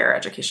role that higher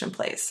education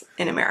plays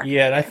in America.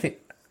 Yeah,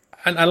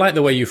 and I like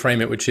the way you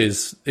frame it, which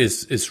is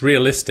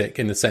realistic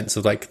in the sense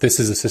of like, this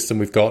is a system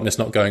we've got and it's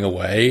not going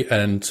away,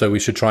 and so we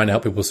should try and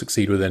help people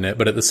succeed within it.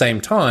 But at the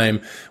same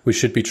time, we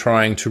should be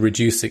trying to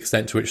reduce the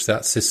extent to which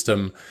that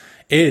system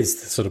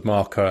is the sort of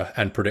marker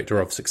and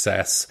predictor of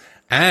success,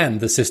 and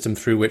the system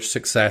through which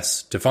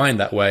success, defined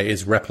that way,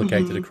 is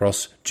replicated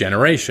across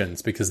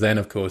generations, because then,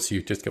 of course,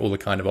 you just get all the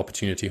kind of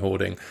opportunity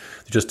hoarding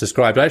you just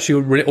described. I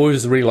actually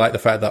always really like the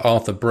fact that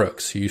Arthur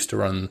Brooks, who used to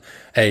run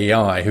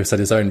AEI, who's had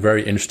his own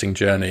very interesting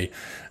journey,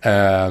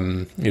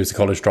 he was a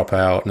college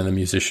dropout and then a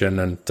musician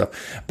and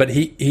stuff. But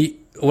he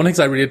one of the things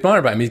I really admire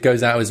about him, he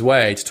goes out of his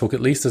way to talk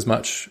at least as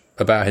much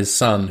about his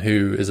son,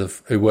 who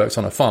works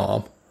on a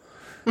farm,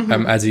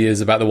 as he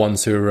is about the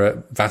ones who are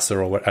at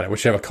Vassar or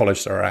whichever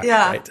college they're at.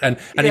 Yeah. Right? And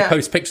he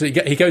posts pictures.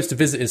 He goes to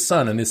visit his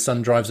son, and his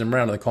son drives him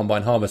around on the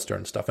combine harvester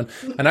and stuff.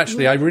 And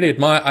actually, I really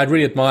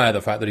admire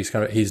the fact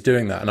that he's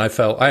doing that. And I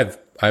have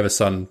a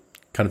son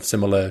kind of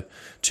similar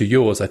to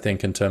yours, I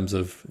think, in terms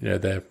of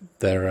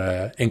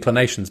their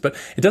inclinations. But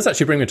it does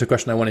actually bring me to a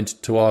question I wanted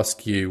to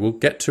ask you. We'll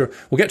get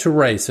to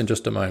race in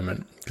just a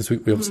moment, because we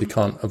obviously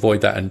can't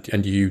avoid that,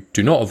 and you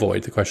do not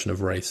avoid the question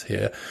of race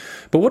here.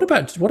 But what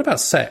about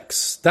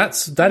sex?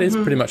 That is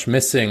pretty much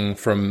missing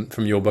from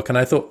your book. And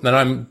I thought, and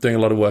I'm doing a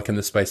lot of work in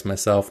this space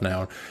myself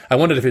now. I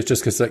wondered if it's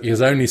just because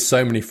there's only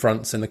so many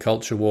fronts in the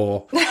culture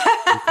war.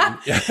 Right?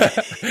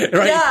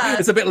 Yeah.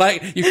 It's a bit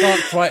like you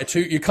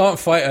can't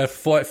fight a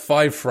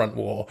 5-front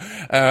war.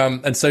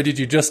 And so did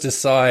you just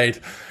decide,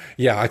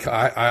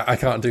 I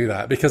can't do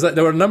that? Because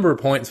there were a number of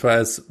points where I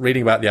was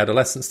reading about the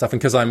adolescent stuff, and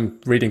because I'm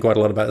reading quite a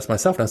lot about this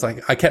myself, and I was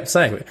like, I kept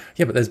saying,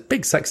 yeah, but there's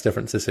big sex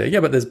differences here. Yeah,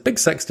 but there's big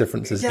sex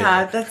differences here.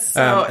 Yeah, that's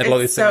so, and a lot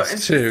of these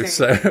things too.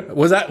 So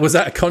was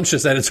that a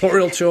conscious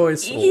editorial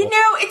choice? Or?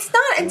 It's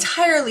not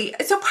entirely.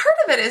 So part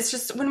of it is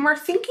just when we're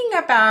thinking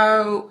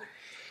about,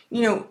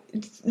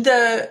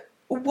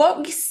 what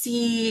we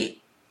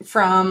see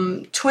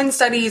from twin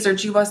studies or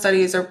GWAS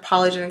studies or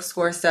polygenic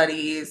score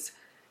studies,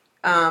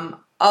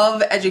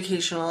 of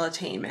educational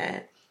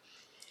attainment,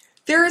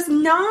 there is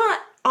not,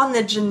 on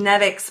the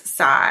genetics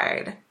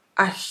side,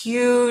 a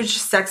huge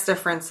sex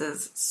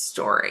differences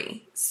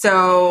story.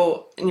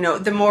 So,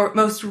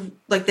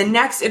 the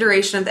next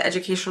iteration of the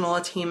educational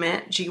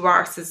attainment,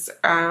 GWAS, is,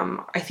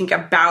 I think,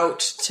 about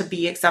to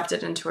be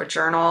accepted into a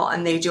journal,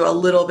 and they do a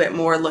little bit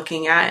more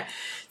looking at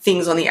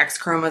things on the X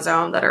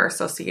chromosome that are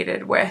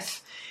associated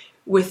with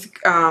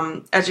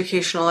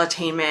educational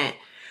attainment.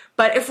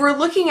 But if we're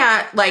looking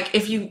at,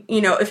 if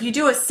you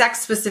do a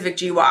sex-specific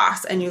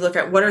GWAS and you look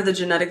at what are the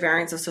genetic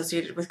variants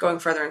associated with going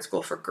further in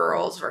school for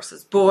girls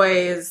versus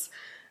boys,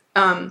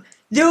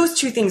 those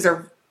two things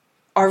are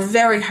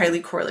very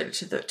highly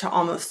correlated to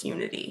almost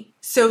unity.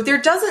 So there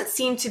doesn't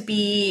seem to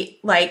be,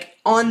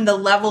 on the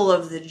level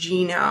of the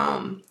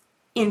genome,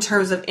 in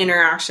terms of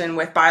interaction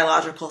with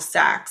biological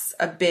sex,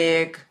 a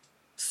big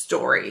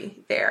story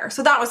there.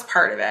 So that was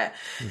part of it.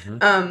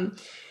 Mm-hmm.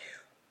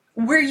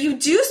 Where you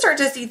do start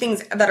to see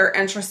things that are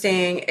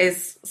interesting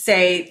is,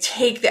 say,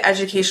 take the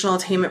educational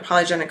attainment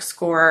polygenic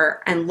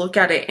score and look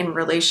at it in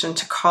relation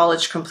to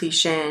college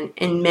completion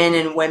in men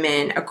and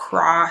women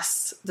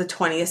across the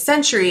 20th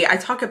century. I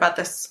talk about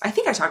this. I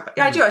think I talk about,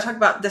 I do. I talk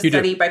about this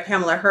study by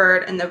Pamela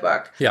Hurd in the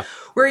book,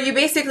 where you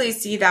basically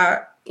see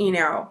that,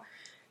 the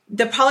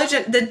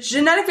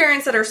genetic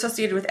variants that are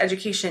associated with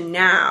education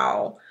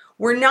now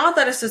were not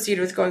that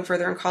associated with going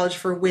further in college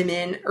for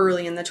women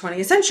early in the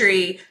 20th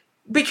century,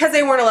 because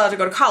they weren't allowed to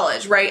go to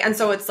college, right? And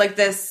so it's like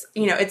this,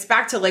 it's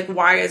back to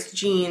why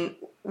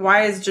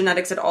is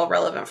genetics at all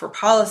relevant for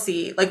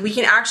policy? We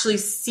can actually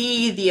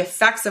see the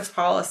effects of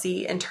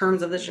policy in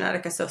terms of the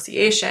genetic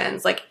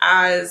associations.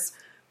 As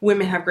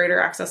women have greater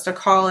access to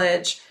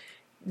college,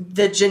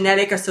 the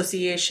genetic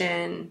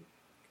association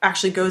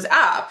actually goes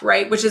up,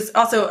 right? Which is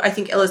also, I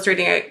think,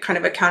 illustrating a kind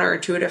of a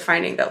counterintuitive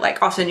finding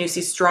that often you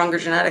see stronger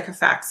genetic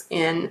effects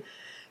in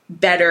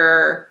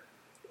better,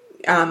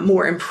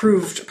 more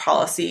improved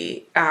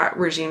policy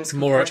regimes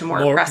compared to more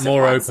repressive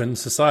more ones. Open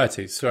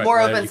societies, right?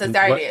 More open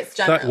societies,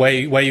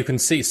 generally. Where you can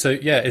see. So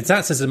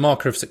that's as a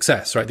marker of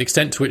success, right? The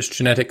extent to which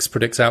genetics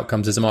predicts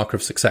outcomes is a marker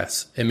of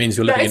success. It means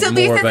you're looking at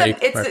more of a...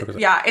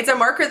 It's a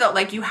marker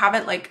that you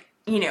haven't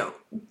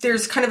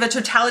there's kind of a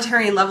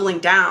totalitarian leveling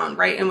down,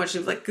 right? In which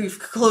you've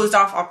closed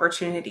off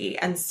opportunity.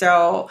 And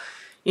so,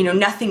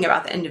 nothing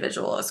about the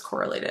individual is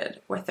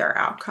correlated with their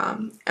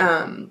outcome.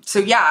 So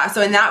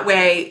in that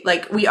way,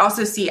 we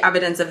also see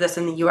evidence of this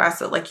in the US,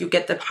 that you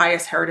get the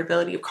highest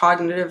heritability of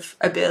cognitive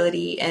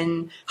ability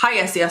in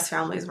high SES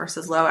families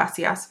versus low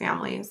SES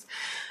families.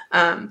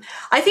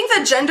 I think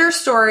the gender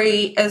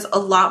story is a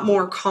lot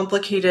more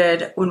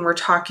complicated when we're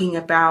talking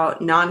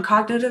about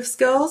non-cognitive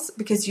skills,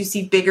 because you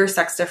see bigger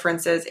sex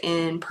differences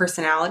in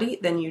personality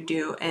than you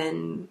do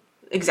in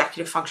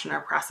executive function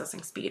or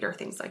processing speed or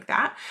things like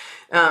that.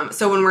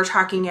 So when we're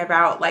talking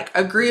about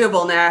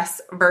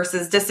agreeableness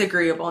versus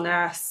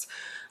disagreeableness,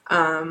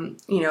 and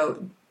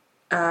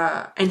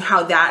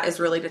how that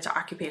is related to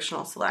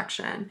occupational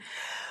selection,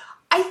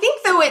 I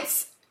think though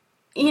it's,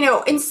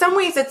 in some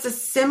ways it's a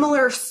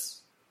similar,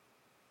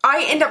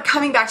 I end up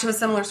coming back to a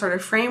similar sort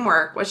of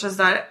framework, which is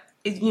that,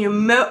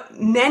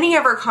 many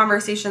of our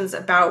conversations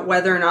about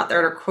whether or not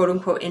there are quote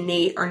unquote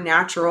innate or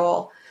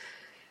natural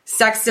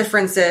sex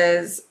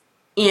differences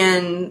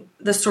in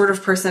the sort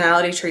of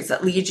personality traits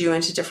that lead you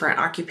into different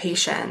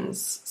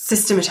occupations,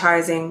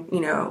 systematizing,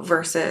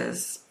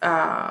 versus,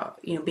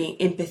 being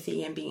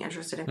empathy and being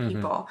interested in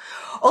people.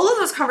 All of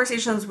those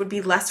conversations would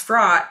be less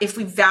fraught if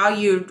we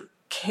valued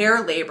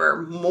care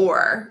labor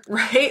more,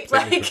 right?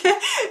 We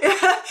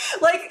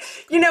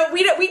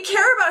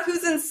care about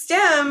who's in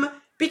STEM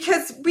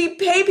because we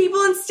pay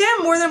people in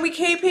STEM more than we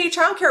pay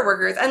childcare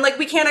workers. And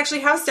we can't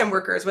actually have STEM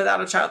workers without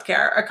a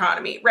childcare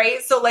economy,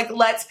 right? So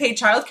let's pay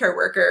childcare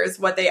workers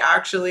what they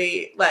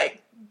actually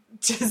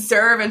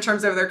deserve in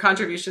terms of their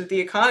contribution to the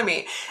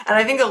economy. And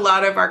I think a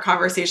lot of our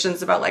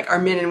conversations about like, are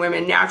men and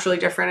women naturally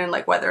different and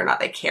like whether or not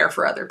they care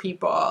for other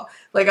people,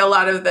 like a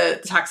lot of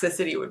the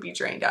toxicity would be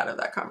drained out of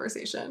that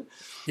conversation.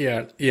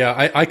 Yeah,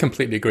 I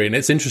completely agree. And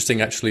it's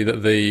interesting actually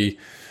that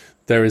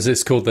there is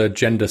this called the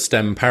gender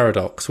STEM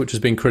paradox, which has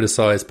been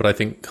criticized, but I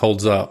think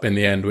holds up in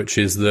the end, which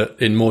is that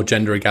in more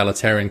gender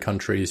egalitarian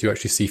countries, you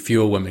actually see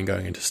fewer women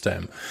going into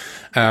STEM.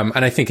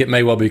 And I think it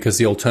may well be because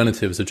the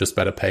alternatives are just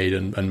better paid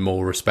and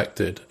more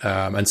respected.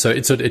 And so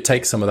it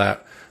takes some of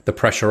that, the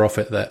pressure off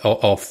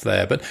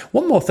there. But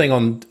one more thing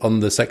on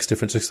the sex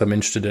differences, I'm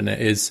interested in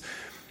it, is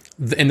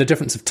in the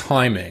difference of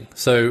timing.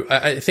 So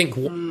I think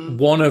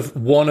one of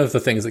the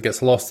things that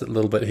gets lost a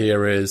little bit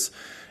here is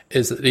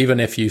that even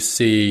if you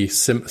see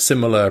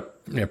similar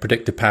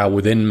predictive power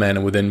within men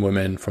and within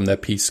women from their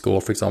Peace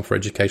score, for example, for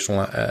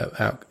educational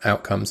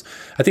outcomes,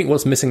 I think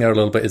what's missing there a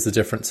little bit is the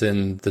difference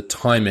in the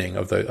timing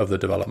of the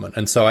development.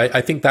 And so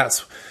I think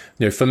that's,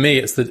 for me,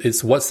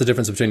 it's what's the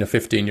difference between a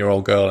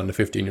 15-year-old girl and a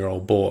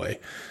 15-year-old boy,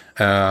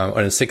 or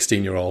a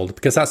 16-year-old,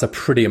 because that's a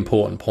pretty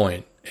important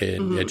point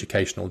in the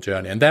educational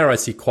journey. And there I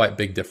see quite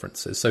big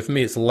differences. So for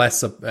me, it's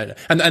less of, and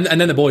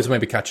then the boys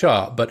maybe catch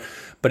up, but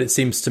it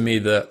seems to me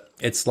that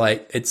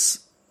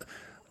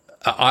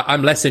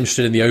I'm less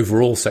interested in the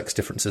overall sex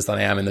differences than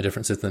I am in the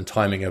differences in the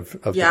timing of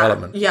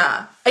development.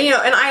 Yeah.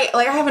 And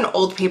I have an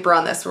old paper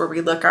on this where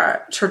we look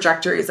at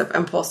trajectories of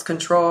impulse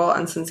control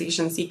and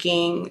sensation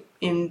seeking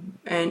in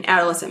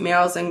adolescent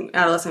males and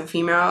adolescent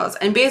females.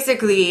 And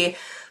basically,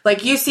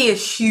 like, you see a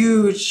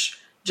huge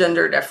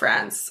gender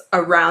difference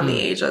around the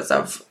ages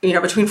of,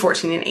 between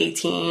 14 and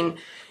 18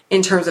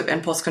 in terms of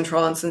impulse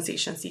control and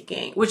sensation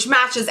seeking, which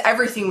matches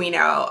everything we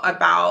know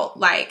about,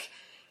 like,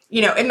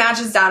 it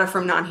matches data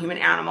from non-human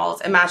animals.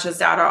 It matches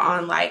data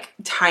on like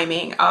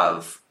timing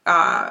of,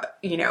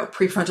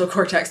 prefrontal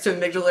cortex to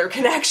amygdala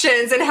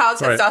connections and how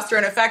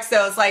testosterone affects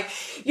those. Like,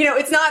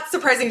 it's not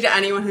surprising to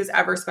anyone who's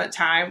ever spent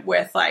time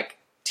with like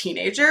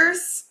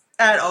teenagers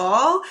at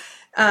all.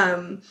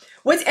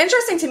 What's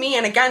interesting to me,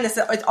 and again,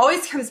 it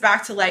always comes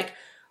back to like,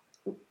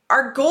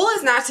 our goal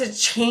is not to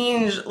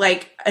change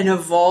like an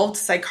evolved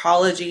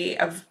psychology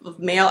of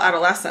male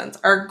adolescents.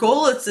 Our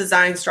goal is to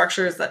design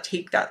structures that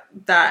take that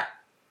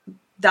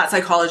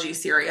psychology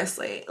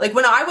seriously. Like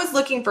when I was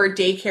looking for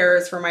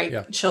daycares for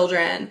my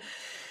children,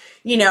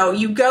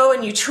 you go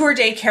and you tour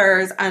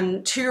daycares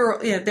and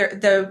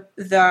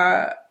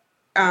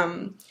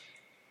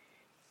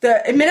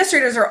the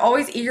administrators are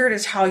always eager to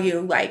tell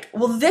you, like,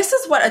 well, this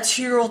is what a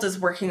 2-year-old is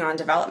working on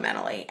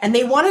developmentally. And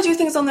they want to do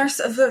things on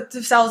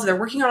themselves. They're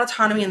working on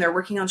autonomy and they're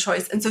working on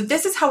choice. And so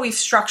this is how we've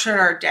structured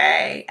our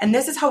day. And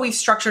this is how we've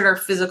structured our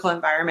physical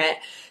environment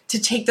to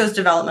take those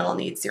developmental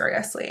needs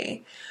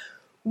seriously.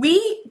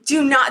 We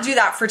do not do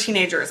that for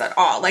teenagers at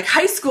all. Like,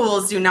 high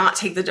schools do not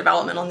take the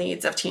developmental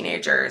needs of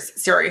teenagers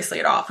seriously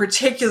at all,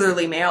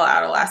 particularly male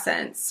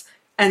adolescents.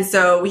 And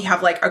so we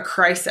have like a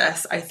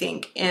crisis, I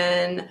think,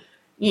 in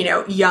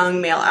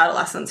young male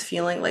adolescents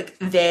feeling like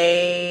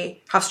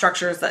they have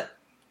structures that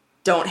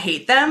don't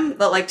hate them,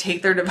 but like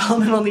take their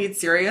developmental needs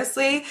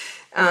seriously.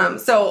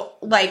 So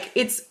like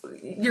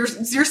you're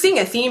seeing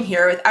a theme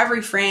here with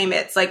every frame.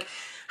 It's like,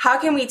 how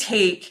can we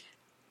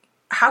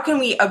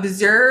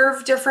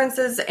observe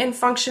differences in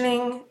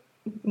functioning,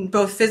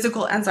 both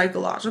physical and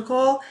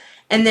psychological?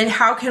 And then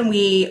how can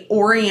we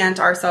orient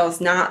ourselves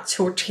not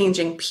to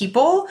changing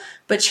people,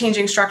 but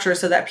changing structures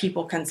so that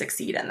people can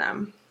succeed in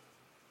them?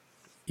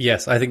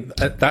 Yes, I think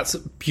that's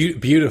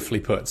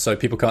beautifully put. So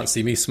people can't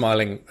see me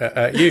smiling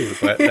at you,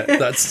 but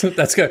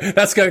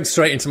that's going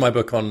straight into my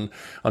book on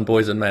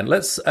boys and men.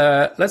 Let's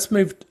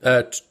move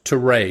to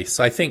race.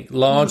 I think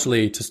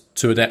largely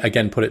to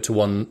again put it to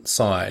one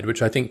side,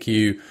 which I think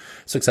you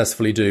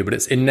successfully do, but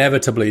it's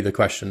inevitably the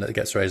question that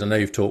gets raised. I know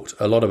you've talked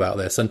a lot about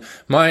this, and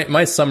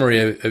my summary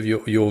of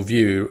your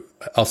view.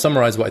 I'll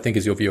summarize what I think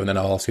is your view, and then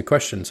I'll ask a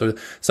question. So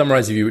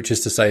summarize your view, which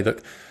is to say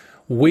that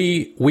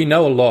we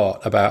know a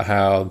lot about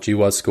how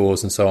GWAS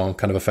scores and so on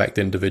kind of affect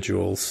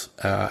individuals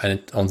and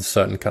on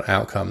certain kind of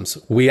outcomes.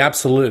 We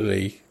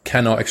absolutely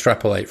cannot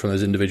extrapolate from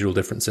those individual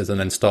differences and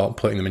then start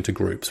putting them into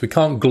groups. We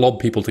can't glob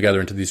people together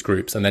into these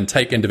groups and then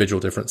take individual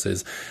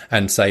differences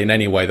and say in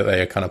any way that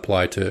they can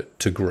apply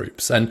to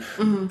groups. And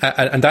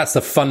and that's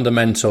the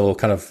fundamental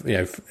kind of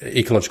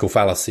ecological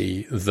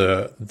fallacy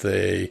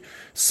that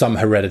some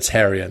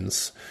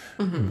hereditarians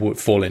would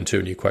fall into.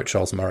 And you quote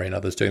Charles Murray and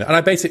others doing that. And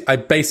I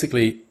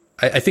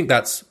think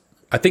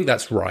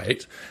that's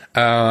right.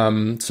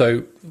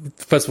 So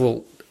first of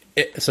all,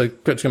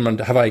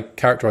 have I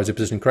characterized your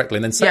position correctly?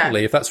 And then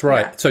secondly, if that's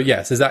right, so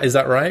yes, is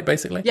that right,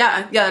 basically?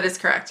 Yeah, that is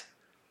correct.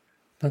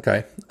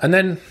 Okay.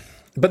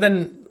 But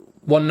then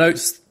one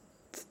notes,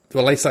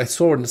 well, at least I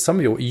saw in some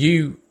of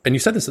you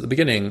said this at the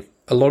beginning,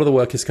 a lot of the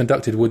work is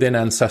conducted within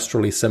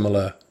ancestrally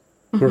similar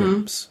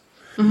groups,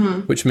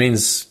 which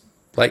means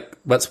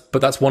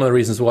that's one of the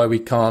reasons why we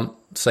can't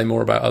say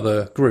more about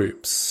other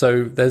groups.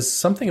 So there's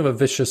something of a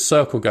vicious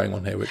circle going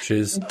on here, which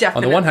is Definitely.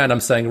 On the one hand, I'm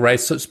saying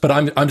race, but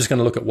I'm just going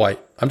to look at white.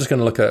 I'm just going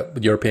to look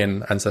at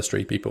European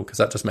ancestry people because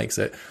that just makes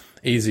it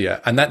easier.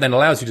 And that then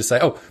allows you to say,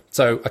 oh,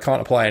 so I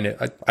can't apply any,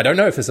 I don't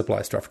know if this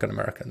applies to African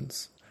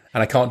Americans.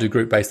 And I can't do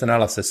group-based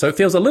analysis. So it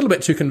feels a little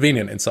bit too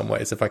convenient in some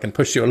ways, if I can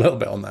push you a little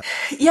bit on that.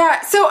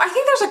 Yeah, so I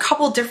think there's a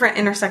couple different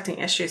intersecting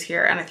issues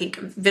here. And I think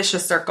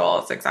vicious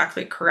circle is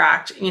exactly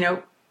correct.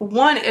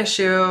 One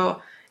issue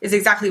is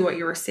exactly what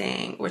you were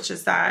saying, which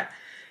is that,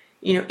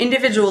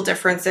 individual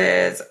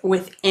differences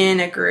within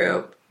a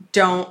group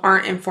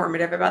aren't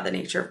informative about the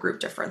nature of group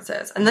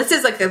differences. And this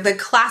is like the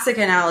classic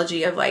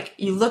analogy of like,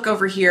 you look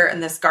over here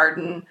in this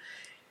garden,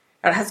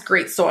 it has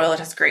great soil, it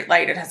has great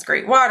light, it has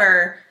great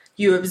water.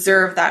 You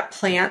observe that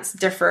plants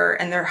differ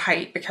in their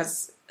height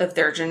because of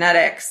their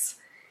genetics.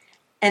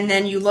 And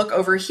then you look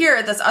over here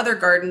at this other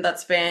garden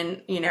that's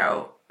been,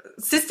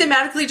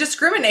 systematically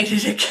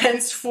discriminated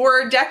against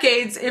for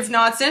decades, if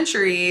not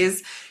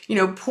centuries,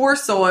 poor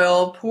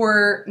soil,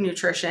 poor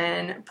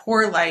nutrition,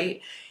 poor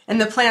light, and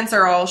the plants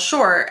are all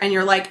short. And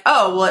you're like,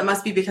 oh, well, it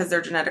must be because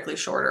they're genetically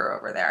shorter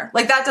over there.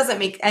 Like that doesn't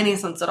make any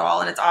sense at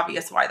all. And it's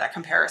obvious why that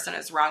comparison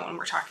is wrong when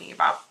we're talking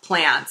about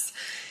plants.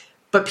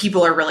 But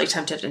people are really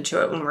tempted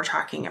into it when we're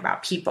talking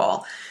about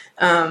people.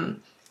 The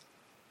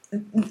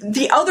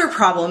other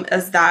problem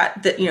is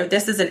that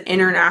this is an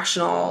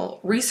international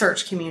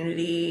research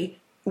community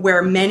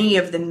where many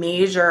of the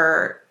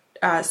major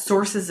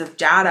sources of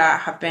data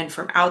have been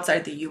from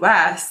outside the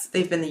US.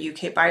 They've been the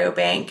UK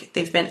Biobank.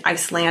 They've been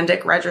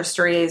Icelandic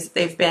registries.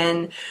 They've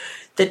been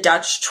the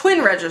Dutch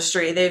Twin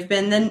Registry. They've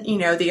been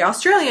the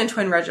Australian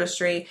Twin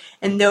Registry.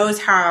 And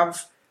those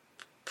have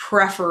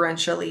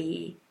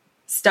preferentially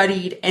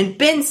studied and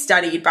been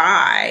studied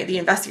by the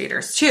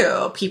investigators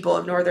too, people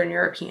of Northern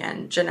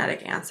European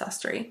genetic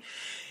ancestry.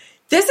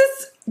 This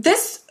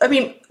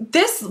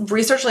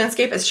research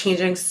landscape is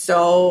changing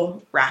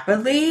so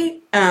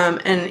rapidly.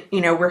 And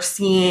we're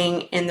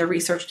seeing in the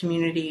research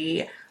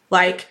community,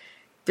 like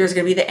there's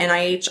going to be the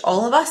NIH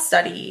All of Us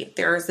study.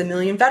 There's the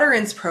Million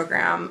Veterans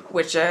Program,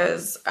 which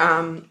is,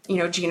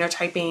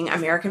 genotyping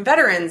American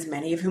veterans,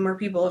 many of whom are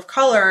people of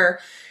color.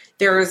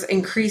 There's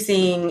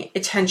increasing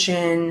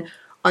attention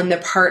on the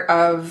part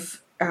of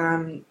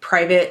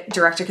private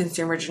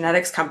direct-to-consumer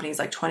genetics companies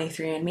like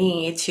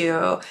 23andMe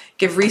to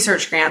give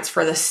research grants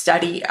for the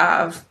study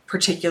of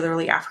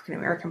particularly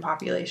African-American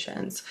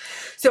populations.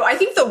 So I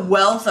think the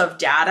wealth of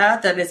data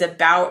that is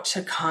about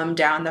to come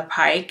down the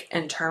pike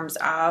in terms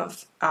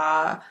of,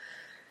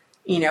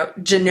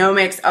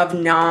 genomics of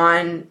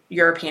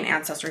non-European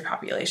ancestry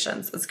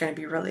populations is going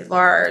to be really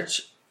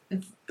large.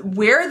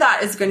 Where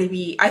that is going to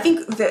be, I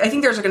think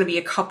there's going to be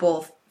a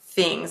couple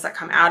things that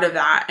come out of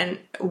that. And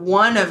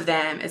one of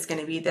them is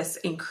going to be this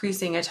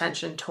increasing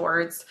attention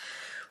towards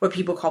what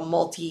people call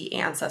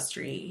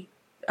multi-ancestry,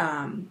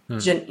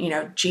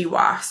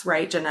 GWAS,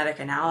 right?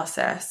 Genetic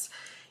analysis,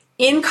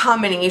 in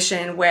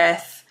combination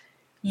with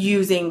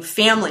using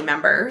family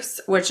members,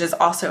 which is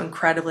also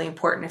incredibly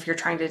important if you're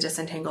trying to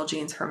disentangle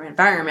genes from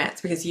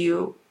environments, because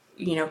you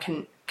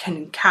can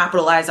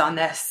capitalize on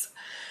this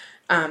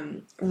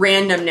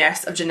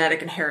randomness of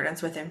genetic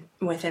inheritance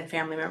within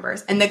family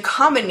members. And the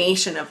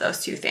combination of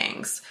those two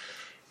things,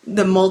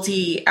 the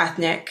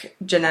multi-ethnic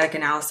genetic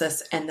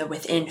analysis and the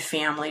within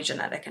family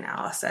genetic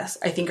analysis,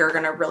 I think are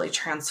going to really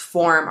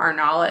transform our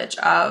knowledge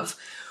of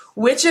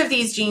which of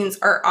these genes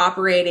are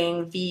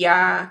operating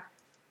via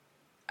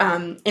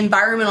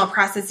environmental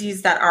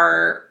processes that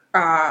are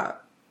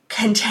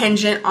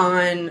contingent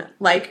on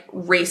like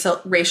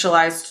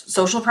racialized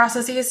social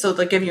processes. So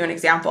to give you an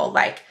example,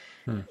 like,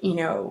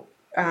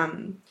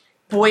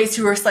 boys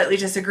who are slightly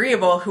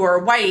disagreeable, who are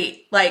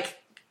white, like,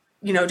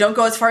 don't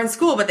go as far in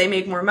school, but they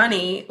make more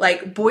money.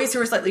 Like boys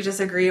who are slightly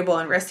disagreeable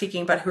and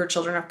risk-taking, but who are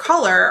children of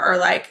color are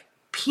like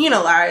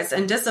penalized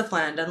and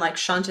disciplined and like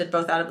shunted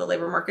both out of the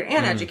labor market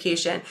and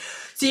education.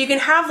 So you can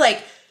have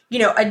like,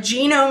 a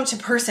genome to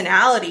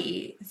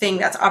personality thing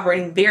that's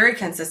operating very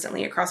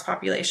consistently across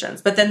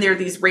populations. But then there are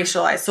these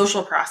racialized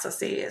social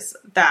processes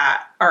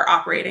that are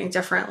operating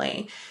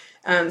differently.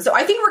 So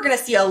I think we're going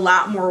to see a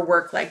lot more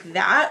work like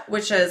that,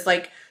 which is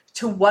like,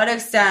 to what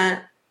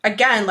extent,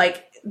 again,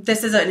 like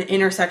this is an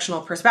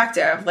intersectional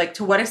perspective, like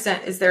to what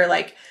extent is there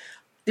like,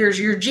 there's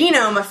your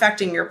genome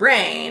affecting your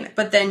brain,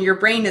 but then your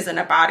brain is in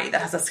a body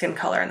that has a skin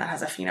color and that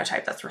has a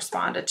phenotype that's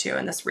responded to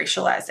in this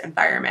racialized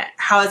environment.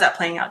 How is that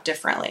playing out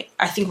differently?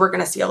 I think we're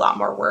going to see a lot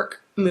more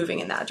work moving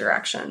in that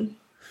direction.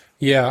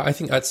 Yeah, I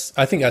think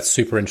that's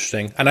super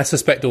interesting. And I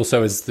suspect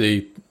also as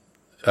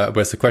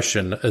where's the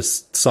question,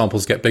 as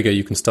samples get bigger,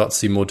 you can start to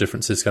see more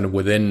differences kind of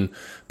within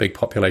big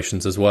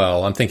populations as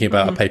well. I'm thinking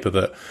about a paper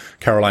that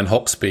Caroline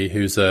Hoxby,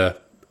 who's a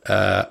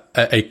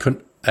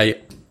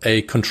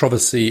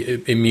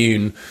controversy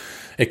immune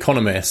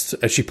economist,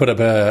 she put up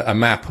a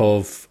map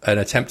of an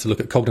attempt to look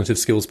at cognitive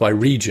skills by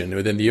region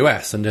within the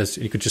US, and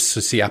you could just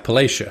see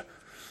Appalachia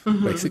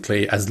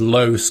basically as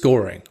low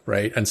scoring,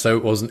 right? And so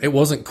it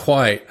wasn't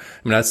quite,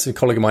 I mean, as a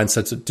colleague of mine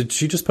said, so did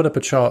she just put up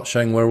a chart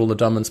showing where all the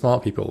dumb and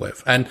smart people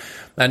live? And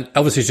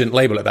obviously she didn't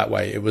label it that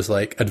way. It was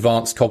like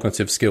advanced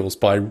cognitive skills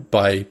by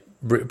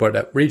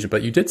that region,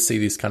 but you did see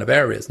these kind of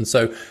areas. And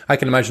so I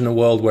can imagine a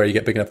world where you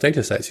get big enough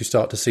data sets, you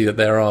start to see that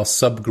there are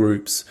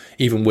subgroups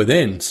even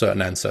within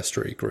certain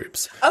ancestry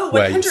groups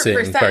where you're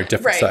seeing very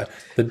different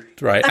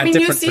right. And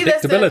different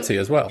predictability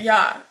as well.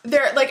 Yeah.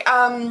 There, like,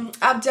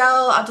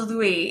 Abdel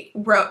Abdeloui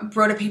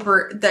wrote a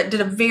paper that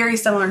did a very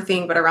similar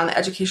thing, but around the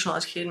educational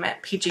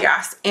attainment,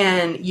 PGS,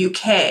 in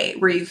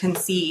UK, where you can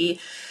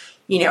see,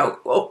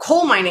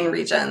 coal mining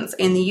regions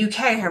in the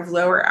UK have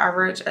lower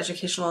average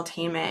educational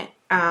attainment,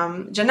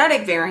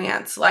 genetic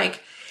variants.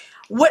 Like,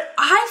 what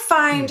I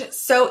find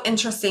so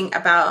interesting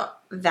about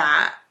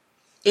that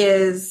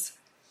is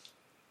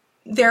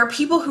there are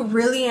people who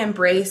really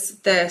embrace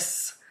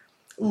this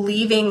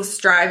leaving,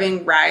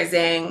 striving,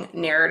 rising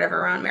narrative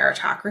around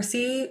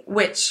meritocracy,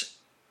 which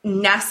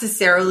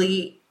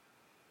necessarily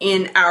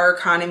in our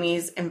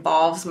economies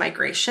involves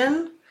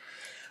migration.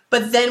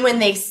 But then when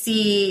they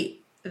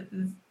see,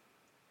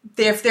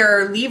 if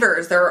there are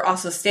leavers, there are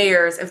also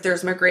stayers. If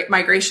there's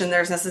migration,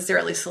 there's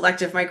necessarily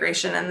selective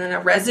migration, and then a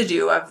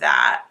residue of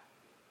that,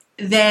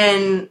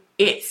 then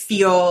it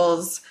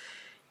feels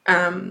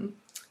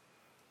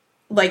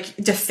like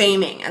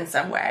defaming in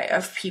some way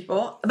of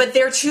people. But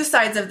they're two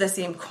sides of the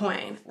same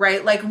coin,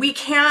 right? Like, we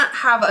can't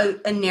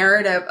have a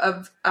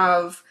narrative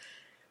of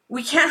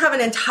we can't have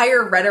an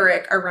entire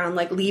rhetoric around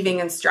like leaving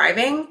and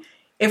striving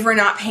if we're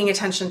not paying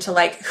attention to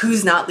like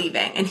who's not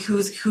leaving and who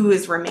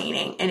is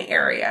remaining in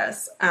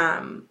areas.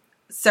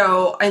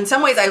 So in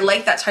some ways I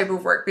like that type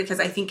of work because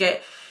I think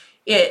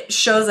it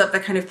shows up the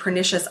kind of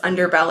pernicious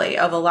underbelly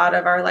of a lot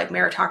of our like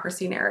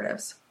meritocracy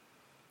narratives.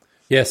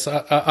 Yes,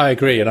 I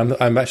agree. And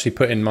I'm actually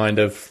put in mind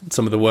of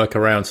some of the work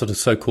around sort of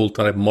so-called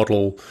kind of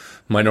model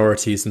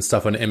minorities and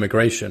stuff on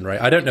immigration, right?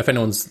 I don't know if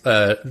anyone's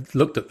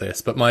looked at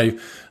this, but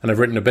and I've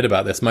written a bit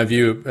about this, my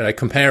view,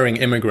 comparing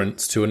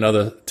immigrants to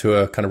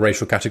a kind of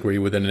racial category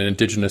within an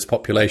indigenous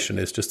population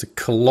is just a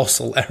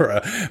colossal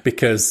error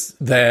because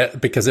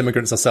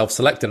immigrants are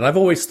self-selected. And I've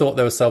always thought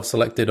they were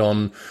self-selected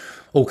on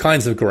all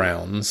kinds of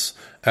grounds.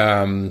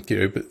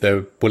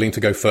 They're willing to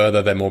go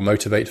further. They're more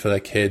motivated for their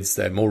kids.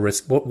 They're more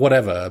risk,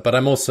 whatever. But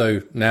I'm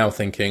also now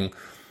thinking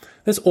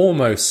there's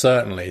almost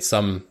certainly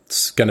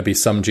going to be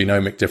some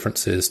genomic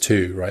differences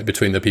too, right?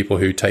 Between the people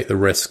who take the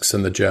risks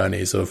and the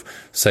journeys of,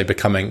 say,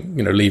 becoming,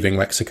 leaving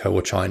Mexico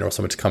or China or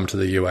something to come to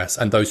the US,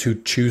 and those who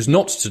choose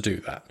not to do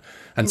that.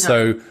 And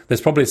so there's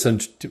probably some.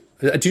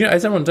 Has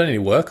anyone done any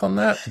work on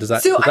that?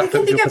 I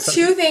can think of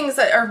two things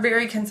that are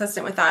very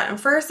consistent with that. And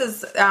first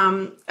is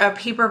a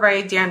paper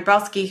by Dan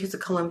Belsky, who's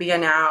at Columbia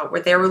now, where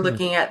they were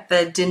looking at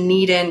the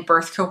Dunedin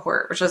birth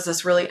cohort, which was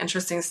this really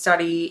interesting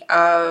study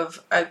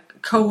of a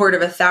cohort of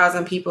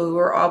 1,000 people who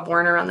were all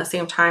born around the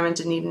same time in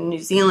Dunedin,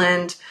 New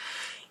Zealand.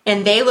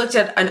 And they looked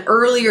at an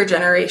earlier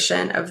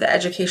generation of the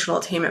educational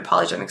attainment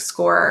polygenic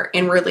score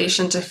in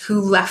relation to who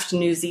left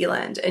New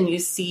Zealand. And you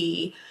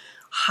see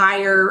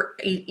higher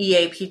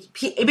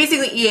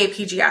basically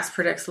EAPGS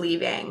predicts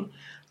leaving.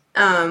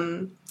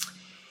 And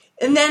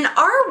then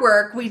our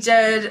work, we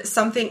did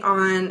something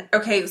on,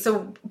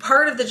 so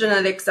part of the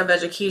genetics of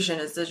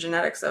education is the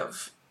genetics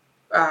of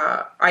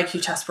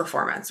IQ test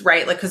performance,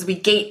 right? Like, because we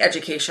gate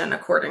education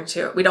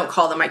we don't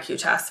call them IQ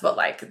tests, but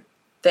like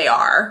they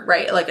are,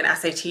 right? Like an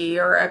SAT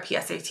or a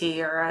PSAT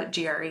or a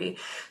GRE.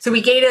 So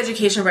we gate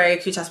education by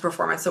IQ test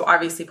performance. So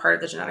obviously part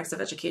of the genetics of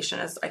education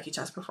is IQ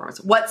test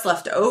performance. What's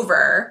left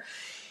over,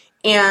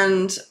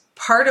 and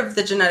part of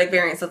the genetic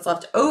variance that's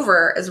left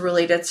over is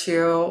related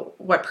to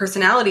what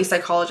personality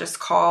psychologists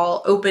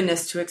call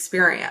openness to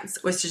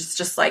experience, which is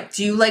just like,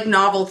 do you like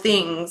novel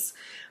things?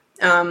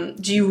 Are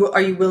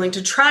you willing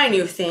to try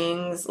new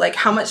things? Like,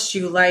 how much do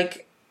you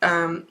like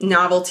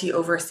novelty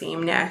over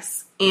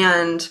sameness?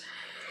 And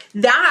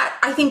that,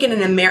 I think,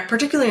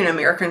 particularly in an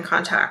American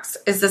context,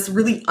 is this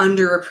really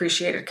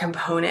underappreciated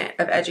component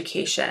of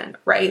education,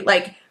 right?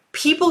 Like,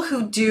 people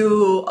who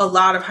do a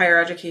lot of higher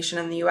education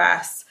in the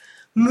U.S.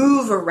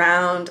 move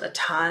around a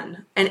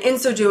ton, and in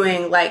so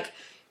doing, like,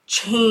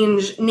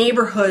 change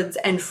neighborhoods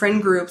and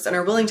friend groups and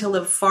are willing to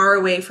live far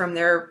away from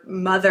their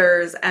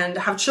mothers and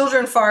have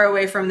children far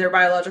away from their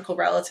biological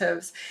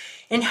relatives,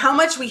 and how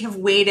much we have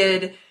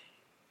weighted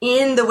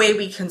in the way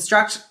we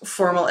construct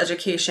formal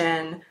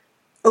education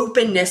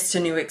openness to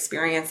new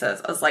experiences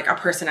as like a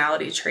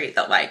personality trait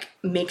that like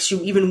makes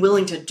you even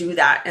willing to do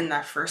that in the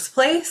first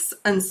place.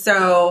 And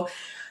so,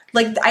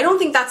 like, I don't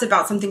think that's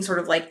about something sort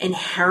of like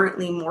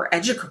inherently more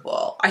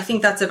educable. I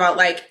think that's about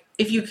like,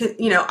 if you could,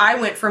 I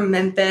went from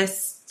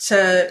Memphis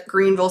to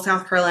Greenville,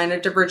 South Carolina,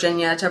 to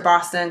Virginia, to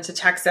Boston, to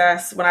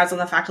Texas. When I was on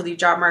the faculty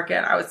job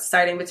market, I was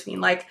deciding between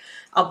like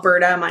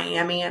Alberta,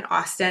 Miami, and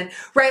Austin,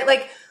 right?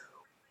 Like,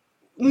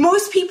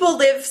 most people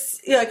live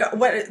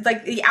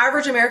like the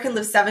average American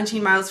lives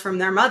 17 miles from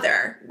their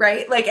mother,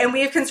 right? Like, and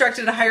we have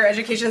constructed a higher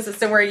education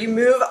system where you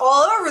move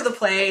all over the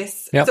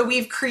place. Yep. So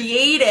we've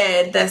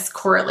created this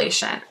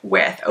correlation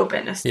with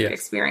openness to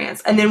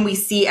experience. And then we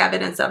see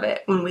evidence of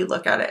it when we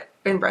look at it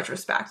in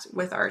retrospect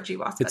with our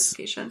GWAS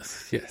education.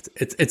 Yeah,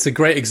 it's a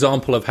great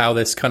example of how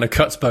this kind of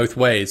cuts both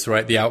ways,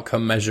 right? The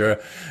outcome measure,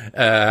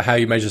 how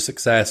you measure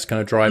success, kind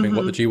of driving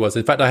what the GWAS.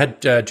 In fact, I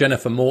had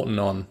Jennifer Morton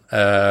on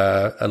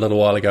a little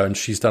while ago, and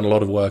she's done a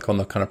lot of work on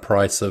the kind of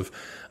price of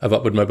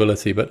upward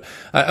mobility. But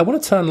I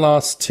want to turn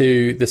last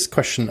to this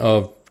question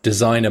of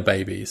designer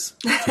babies,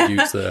 to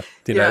use the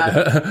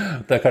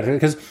the kind of,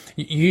 because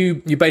you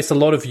base a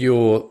lot of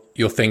your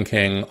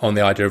thinking on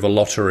the idea of a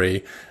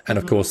lottery, and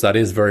of course that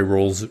is very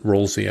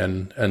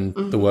Rawlsian,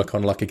 and the work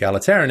on luck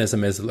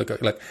egalitarianism is like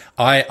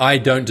I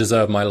don't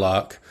deserve my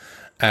luck,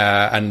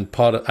 and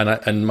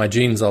my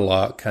genes are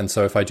luck, and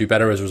so if I do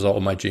better as a result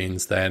of my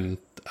genes, then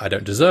I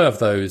don't deserve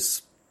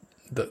those.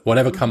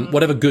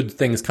 Whatever good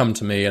things come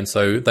to me, and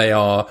so they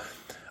are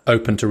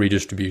open to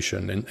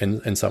redistribution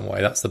in some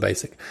way. That's the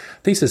basic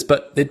thesis,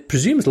 but it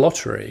presumes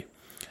lottery.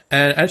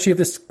 And actually, you have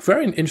this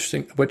very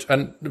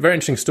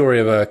interesting story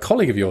of a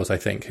colleague of yours, I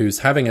think, who's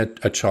having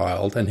a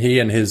child, and he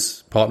and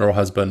his partner or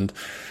husband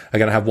are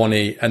going to have one,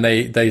 and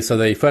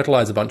they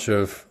fertilize a bunch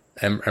of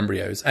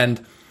embryos,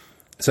 and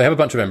so they have a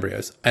bunch of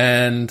embryos,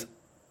 and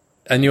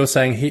you're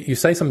saying you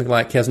say something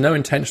like he has no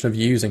intention of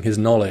using his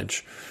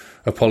knowledge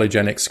of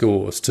polygenic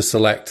scores to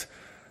select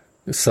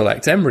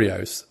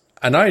embryos,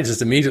 and I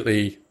just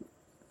immediately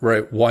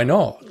wrote, why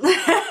not?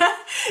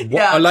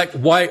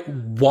 Why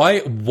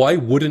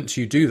wouldn't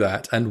you do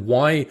that? And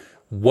why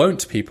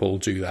won't people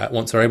do that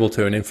once they're able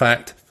to? And in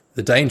fact,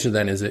 the danger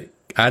then is it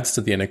adds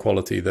to the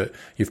inequality that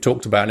you've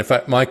talked about. And in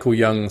fact, Michael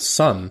Young's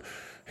son,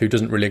 who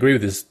doesn't really agree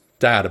with his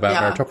dad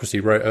about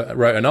meritocracy,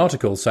 wrote an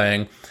article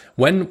saying,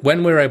 when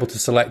we're able to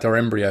select our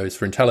embryos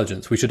for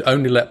intelligence, we should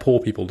only let poor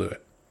people do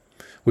it.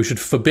 We should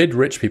forbid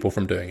rich people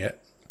from doing it,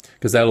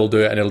 because they'll all do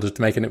it and it'll just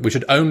make it. We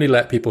should only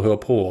let people who are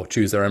poor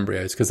choose their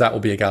embryos, because that will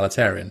be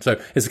egalitarian. So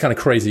it's a kind of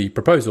crazy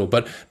proposal,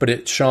 but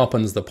it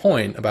sharpens the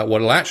point about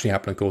what will actually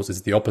happen, of course,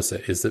 is the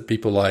opposite, is that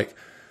people like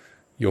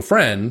your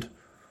friend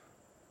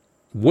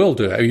will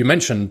do it. You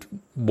mentioned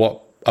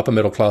what upper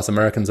middle class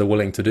Americans are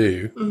willing to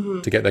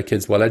do to get their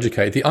kids well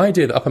educated. The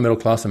idea that upper middle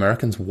class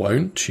Americans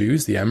won't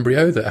choose the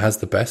embryo that has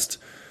the best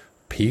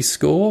P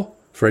score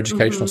for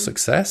educational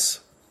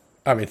success,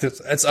 I mean,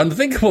 it's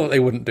unthinkable that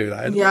they wouldn't do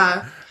that.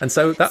 Yeah. And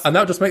so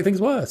that'll just make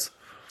things worse.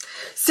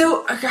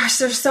 So, gosh,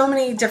 there's so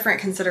many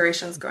different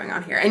considerations going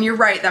on here. And you're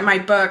right that my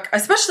book,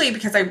 especially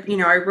because I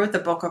wrote the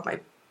bulk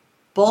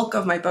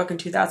of my book in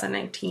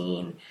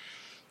 2019,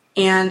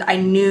 and I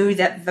knew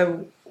that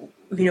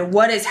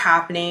what is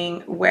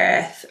happening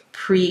with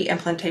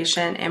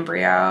pre-implantation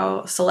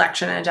embryo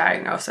selection and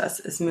diagnosis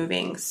is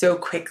moving so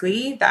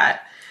quickly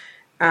that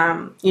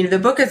the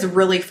book is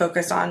really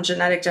focused on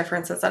genetic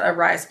differences that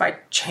arise by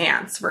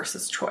chance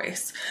versus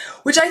choice,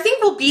 which I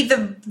think will be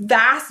the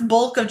vast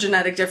bulk of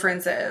genetic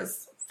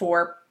differences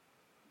for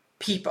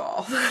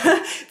people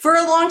for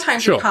a long time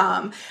to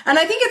come. And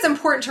I think it's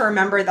important to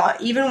remember that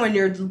even when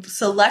you're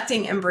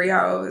selecting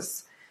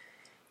embryos,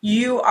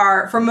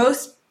 for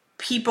most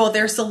people,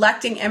 they're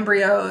selecting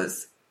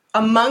embryos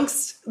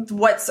amongst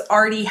what's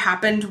already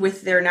happened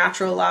with their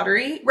natural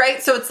lottery,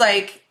 right? So it's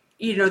like,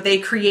 they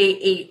create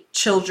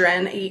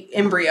 8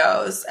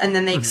 embryos, and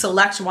then they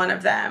select one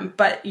of them,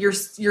 but you're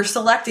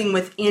selecting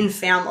within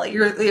family.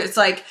 It's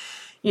like,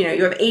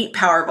 you have 8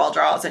 Powerball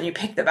draws and you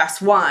pick the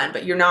best one,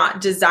 but you're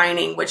not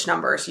designing which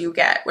numbers you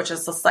get, which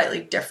is a slightly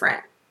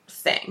different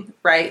thing,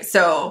 right?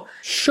 So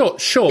sure,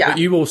 yeah. But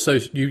you also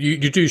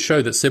you do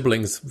show that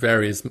siblings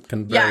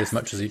can vary as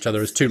much as each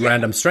other as 2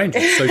 random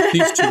strangers. So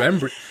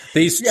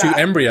these two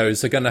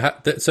embryos are going to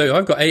have. So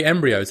I've got 8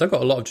 embryos. I've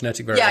got a lot of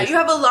genetic variation. Yeah, you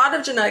have a lot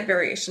of genetic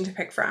variation to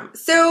pick from.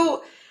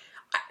 So,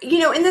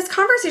 in this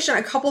conversation,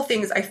 a couple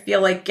things I feel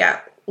like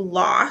get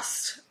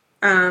lost.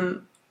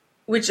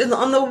 Which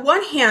on the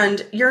one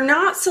hand, you're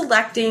not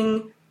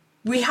selecting.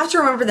 We have to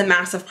remember the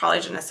massive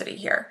polygenicity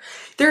here.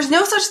 There's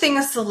no such thing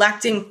as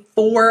selecting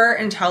for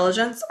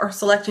intelligence or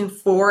selecting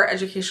for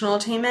educational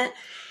attainment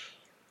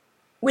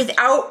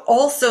without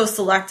also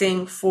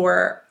selecting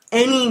for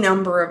any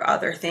number of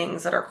other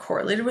things that are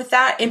correlated with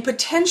that in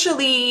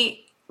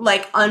potentially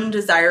like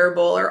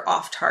undesirable or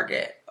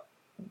off-target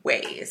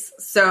ways.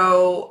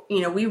 So,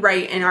 we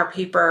write in our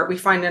paper, we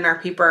find in our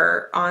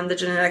paper on the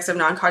genetics of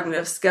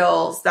non-cognitive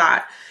skills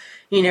that,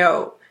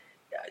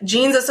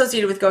 genes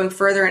associated with going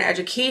further in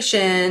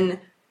education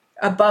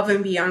above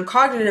and beyond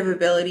cognitive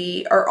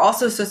ability are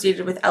also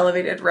associated with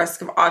elevated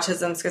risk of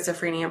autism,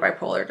 schizophrenia, and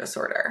bipolar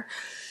disorder.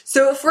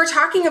 So if we're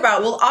talking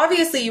about, well,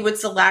 obviously you would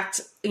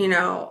select,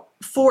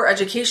 for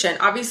education,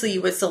 obviously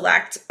you would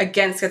select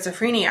against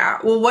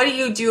schizophrenia. Well, what do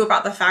you do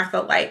about the fact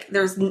that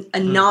there's a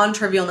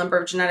non-trivial number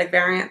of genetic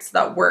variants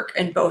that work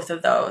in both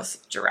of those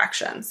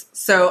directions?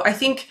 So I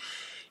think,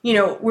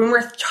 when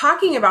we're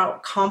talking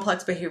about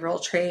complex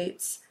behavioral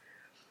traits,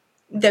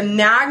 the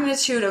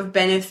magnitude of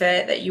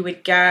benefit that you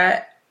would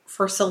get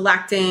for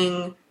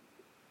selecting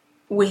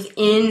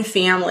within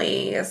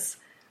families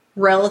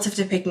relative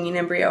to picking an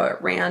embryo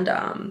at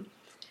random,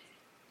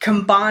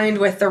 combined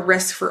with the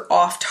risk for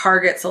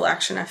off-target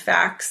selection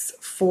effects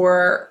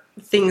for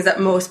things that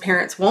most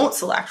parents won't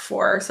select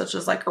for, such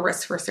as like a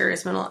risk for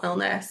serious mental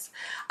illness,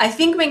 I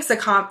think makes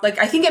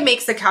it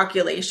makes the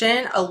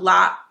calculation a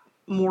lot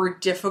more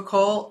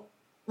difficult.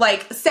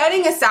 Like,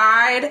 setting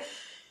aside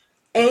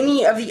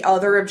any of the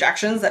other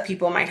objections that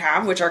people might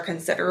have, which are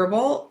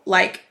considerable,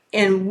 like,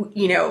 and,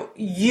 you know,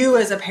 you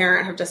as a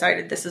parent have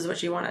decided this is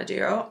what you want to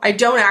do, I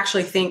don't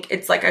actually think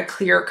it's like a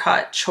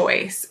clear-cut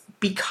choice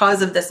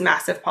because of this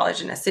massive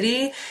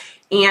polygenicity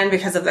and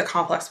because of the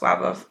complex web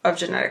of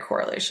genetic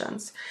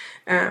correlations.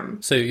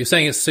 So you're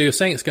saying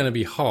it's going to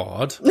be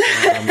hard,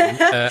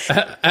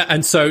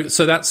 and so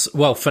that's,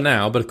 well, for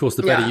now. But of course,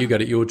 the better you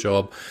get at your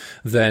job,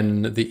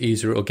 then the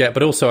easier it'll get.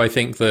 But also, I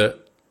think that,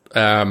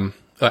 and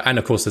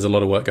of course, there's a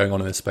lot of work going on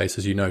in this space,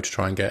 as you know, to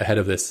try and get ahead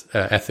of this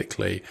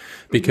ethically.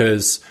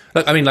 Because,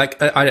 I mean, like,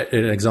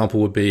 an example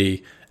would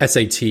be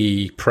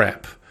SAT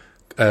prep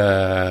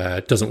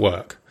doesn't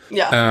work.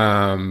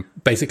 Yeah.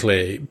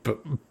 Basically,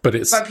 but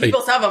people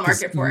still have a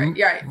market for it.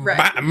 Yeah,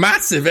 right.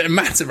 Massive,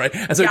 right?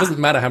 And so it doesn't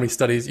matter how many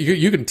studies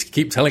you can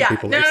keep telling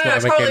people. No,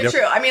 it's totally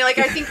true. I mean, like,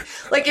 I think,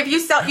 like, if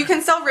you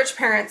can sell rich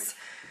parents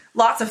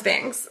lots of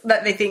things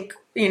that they think,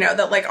 you know,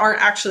 that like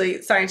aren't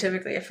actually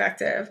scientifically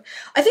effective.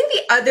 I think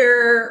the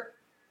other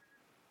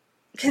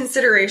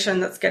consideration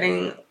that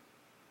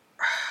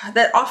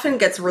often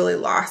gets really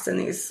lost in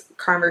these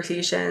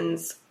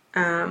conversations,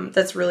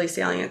 that's really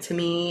salient to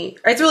me.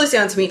 It's really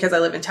salient to me because I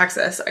live in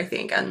Texas, I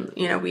think. And,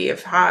 you know, we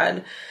have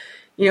had,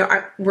 you know,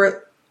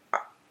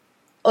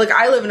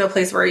 I live in a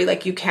place where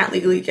you can't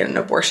legally get an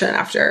abortion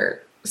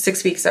after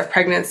 6 weeks of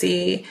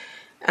pregnancy.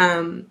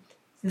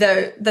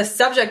 The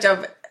subject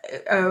of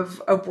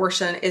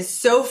abortion is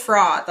so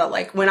fraught that,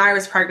 like, when I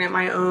was pregnant,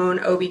 my own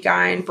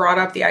OB-GYN brought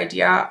up the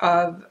idea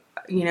of,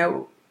 you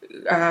know,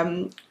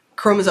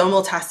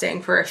 chromosomal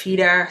testing for a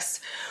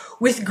fetus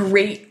with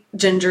great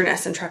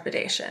gingerness and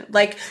trepidation.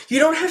 Like, you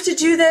don't have to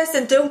do this,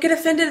 and don't get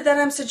offended that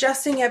I'm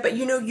suggesting it, but,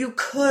 you know, you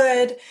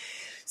could.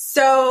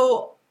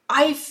 So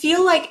I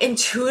feel like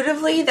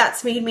intuitively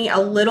that's made me a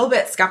little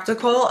bit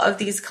skeptical of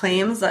these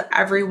claims that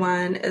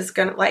everyone is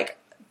going to like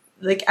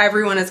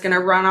everyone is going to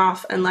run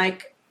off and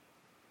like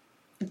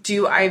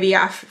do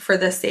IVF for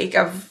the sake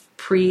of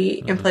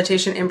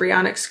pre-implantation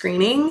embryonic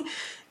screening.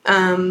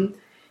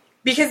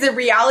 Because the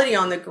reality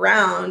on the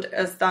ground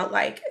is that,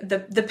 like,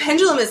 the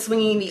pendulum is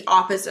swinging the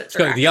opposite direction.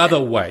 Going the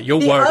other way. You're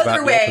worried about the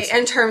other way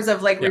in terms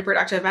of, like,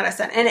 reproductive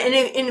medicine. And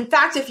in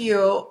fact, if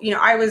you know,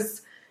 I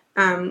was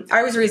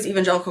raised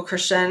evangelical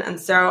Christian, and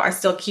so I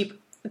still keep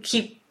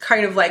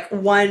kind of like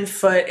one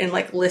foot in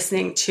like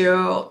listening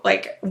to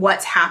like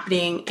what's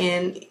happening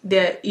in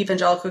the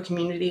evangelical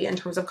community in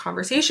terms of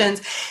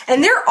conversations.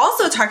 And they're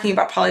also talking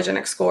about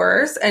polygenic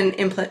scores and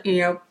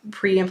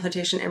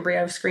pre-implantation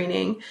embryo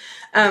screening.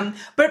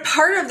 But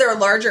part of their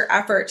larger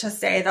effort to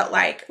say that,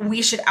 like,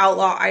 we should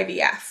outlaw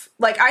IVF.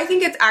 Like, I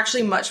think it's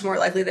actually much more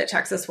likely that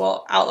Texas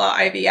will outlaw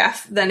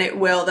IVF than it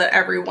will that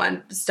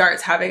everyone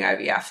starts having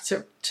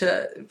IVF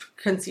to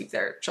conceive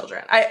their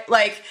children. I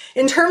like,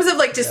 in terms of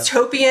like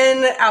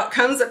dystopian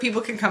outcomes that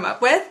people can come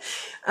up with.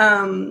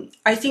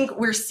 I think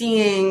we're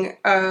seeing,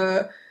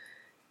 I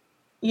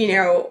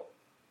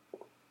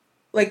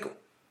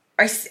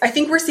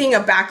think we're seeing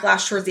a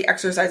backlash towards the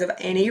exercise of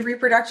any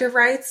reproductive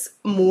rights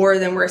more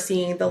than we're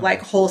seeing the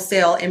like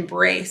wholesale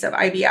embrace of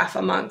IVF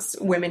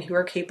amongst women who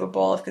are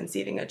capable of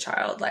conceiving a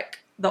child, like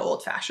the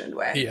old-fashioned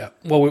way. Yeah,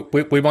 well,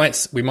 we might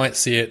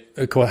see it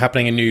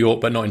happening in New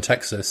York, but not in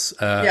Texas,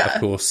 of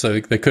course. So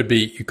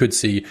you could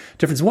see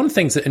difference. One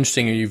thing's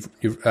interesting,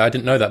 I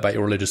didn't know that about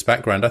your religious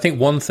background. I think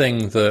one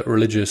thing that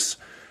religious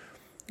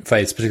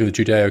faiths, particularly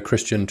the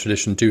Judeo-Christian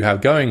tradition, do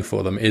have going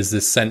for them is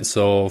this sense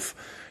of,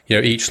 you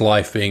know, each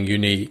life being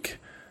unique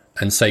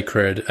and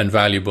sacred and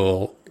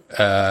valuable,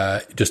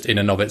 just in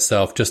and of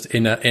itself, just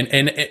in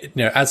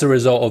as a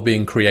result of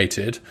being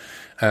created,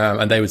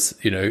 and they would,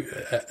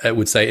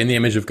 would say in the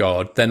image of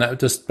God. Then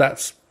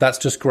that's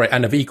just great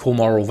and of equal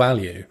moral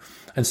value.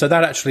 And so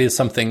that actually is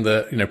something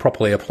that, you know,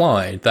 properly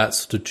applied,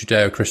 that's the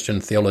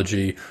Judeo-Christian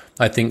theology,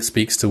 I think,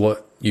 speaks to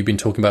what you've been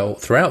talking about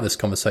throughout this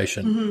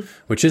conversation,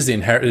 which is the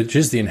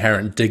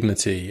inherent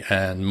dignity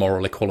and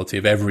moral equality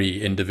of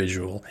every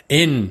individual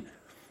in.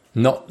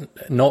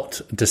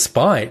 Not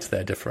despite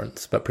their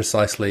difference, but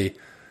precisely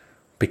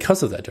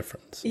because of their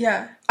difference.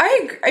 Yeah.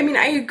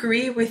 I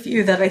agree with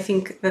you that I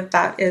think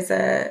that is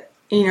to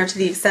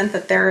the extent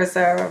that there is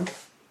the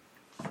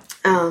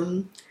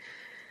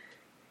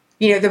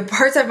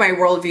parts of my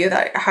worldview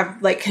that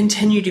have like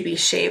continued to be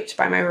shaped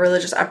by my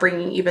religious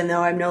upbringing, even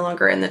though I'm no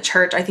longer in the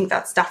church, I think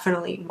that's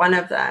definitely one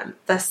of them.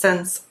 The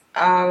sense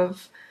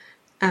of,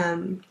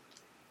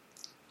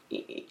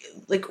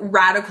 like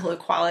radical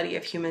equality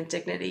of human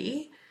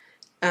dignity.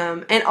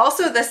 And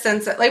also the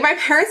sense that, like, my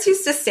parents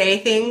used to say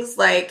things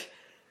that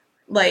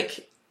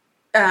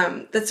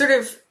sort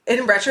of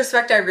in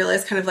retrospect, I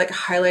realized kind of like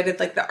highlighted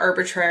like the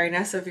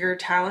arbitrariness of your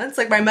talents.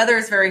 Like my mother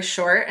is very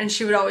short and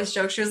she would always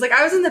joke. She was like,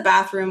 I was in the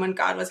bathroom when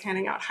God was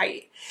handing out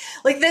height.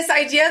 Like this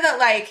idea that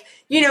like,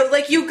 you know,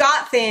 like you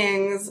got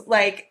things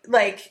like,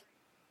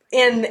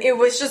 and it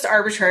was just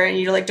arbitrary and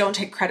you like, don't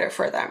take credit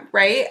for them.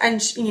 Right.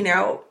 And, you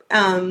know,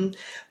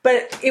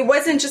 but it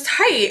wasn't just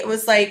height. It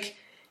was like,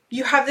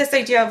 you have this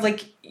idea of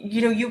like,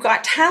 you know, you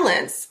got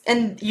talents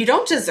and you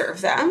don't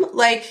deserve them.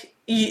 Like,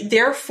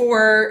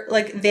 therefore,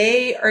 like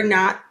they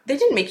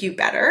didn't make you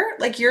better.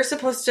 Like you're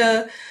supposed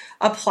to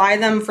apply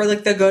them for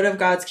like the good of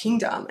God's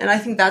kingdom. And I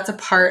think that's a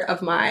part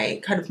of my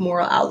kind of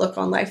moral outlook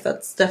on life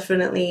that's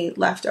definitely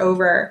left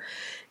over.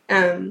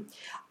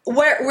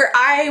 Where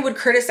I would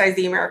criticize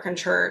the American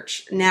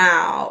church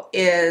now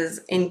is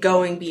in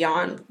going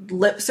beyond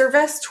lip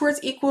service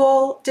towards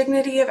equal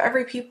dignity of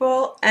every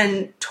people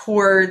and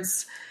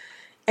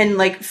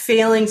like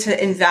failing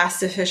to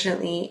invest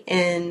efficiently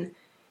in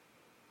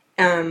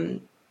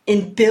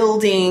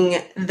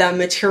building the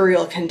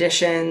material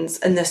conditions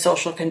and the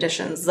social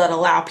conditions that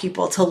allow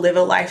people to live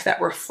a life that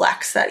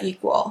reflects that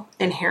equal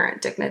inherent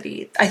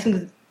dignity. I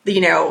think, you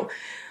know,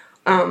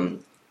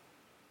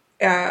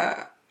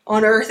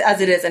 on earth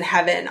as it is in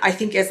heaven, I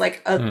think is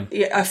like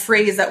a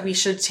phrase that we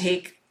should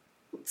take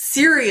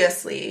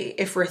seriously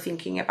if we're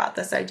thinking about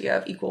this idea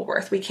of equal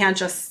worth. We can't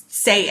just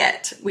say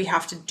it. We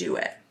have to do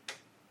it.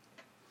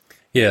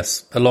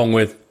 Yes, along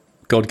with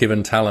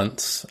God-given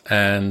talents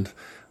and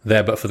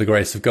there but for the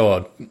grace of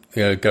God, you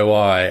know, go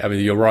I. I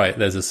mean, you're right.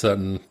 There is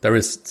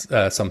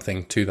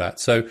something to that.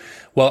 So,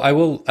 well,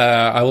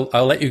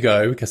 I'll let you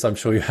go because I'm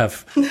sure you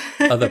have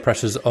other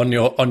pressures on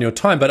your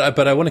time. But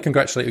I want to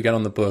congratulate you again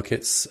on the book.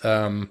 It's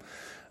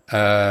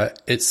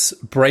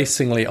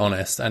bracingly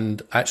honest,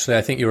 and actually,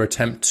 I think your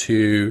attempt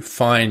to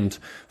find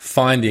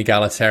the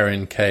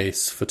egalitarian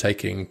case for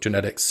taking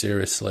genetics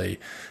seriously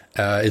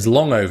is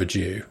long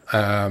overdue,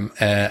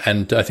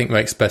 and I think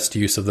makes best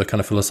use of the kind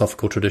of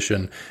philosophical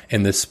tradition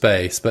in this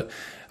space. But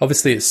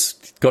obviously, it's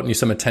gotten you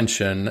some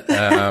attention.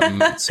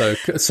 So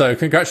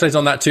congratulations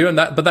on that too.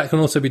 But that can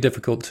also be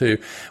difficult too.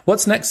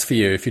 What's next for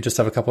you? If you just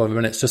have a couple of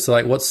minutes, just to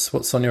like,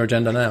 what's on your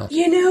agenda now?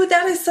 You know,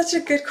 that is such a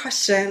good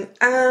question.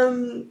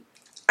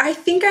 I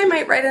think I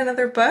might write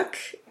another book.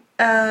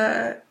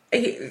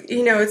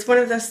 You know, it's one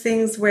of those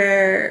things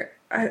where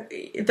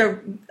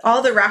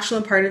all the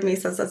rational part of me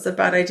says that's a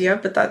bad idea,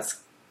 but that's,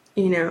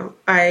 you know,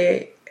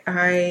 I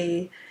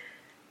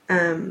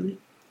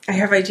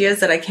have ideas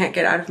that I can't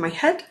get out of my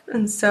head.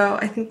 And so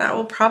I think that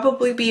will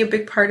probably be a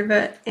big part of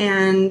it.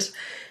 And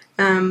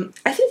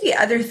I think the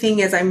other thing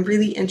is I'm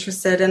really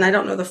interested, and I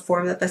don't know the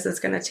form that this is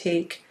going to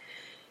take.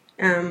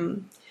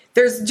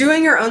 There's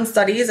doing your own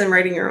studies and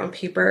writing your own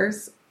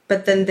papers,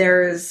 but then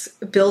there's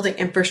building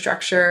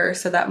infrastructure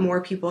so that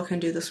more people can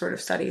do the sort of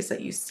studies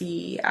that you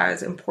see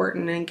as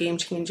important and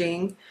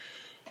game-changing.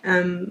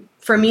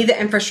 For me, the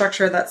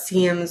infrastructure that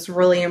seems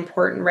really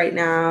important right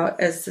now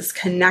is this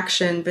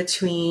connection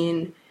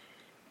between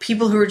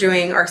people who are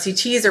doing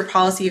RCTs or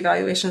policy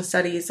evaluation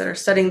studies that are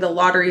studying the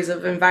lotteries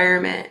of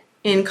environment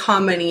in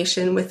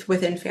combination with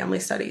within family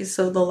studies.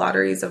 So the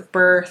lotteries of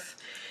birth.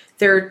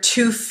 There are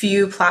too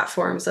few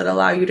platforms that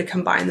allow you to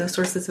combine those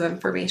sources of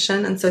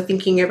information. And so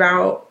thinking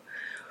about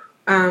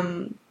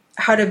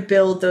how to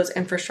build those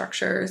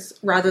infrastructures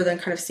rather than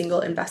kind of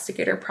single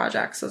investigator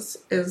projects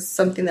is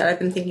something that I've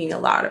been thinking a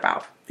lot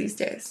about these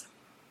days.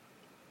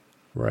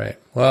 Right.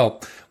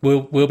 Well,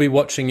 we'll be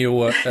watching your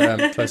work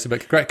closely.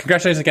 But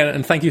congratulations again,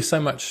 and thank you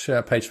so much,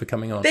 Paige, for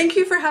coming on. Thank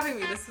you for having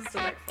me. This was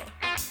delightful.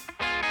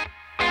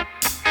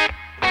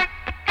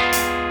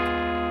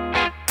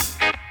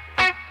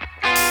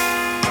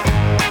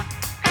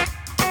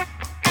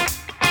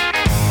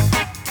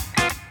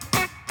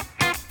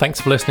 Thanks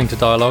for listening to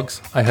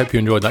Dialogues. I hope you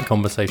enjoyed that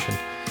conversation.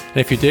 And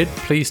if you did,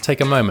 please take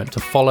a moment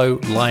to follow,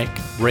 like,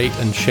 rate,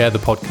 and share the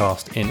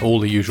podcast in all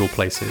the usual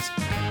places.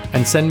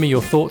 And send me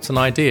your thoughts and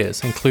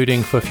ideas,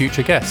 including for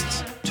future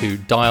guests, to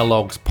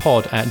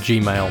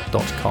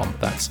dialoguespod@gmail.com.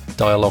 That's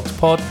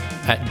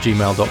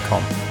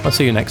dialoguespod@gmail.com. I'll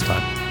see you next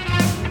time.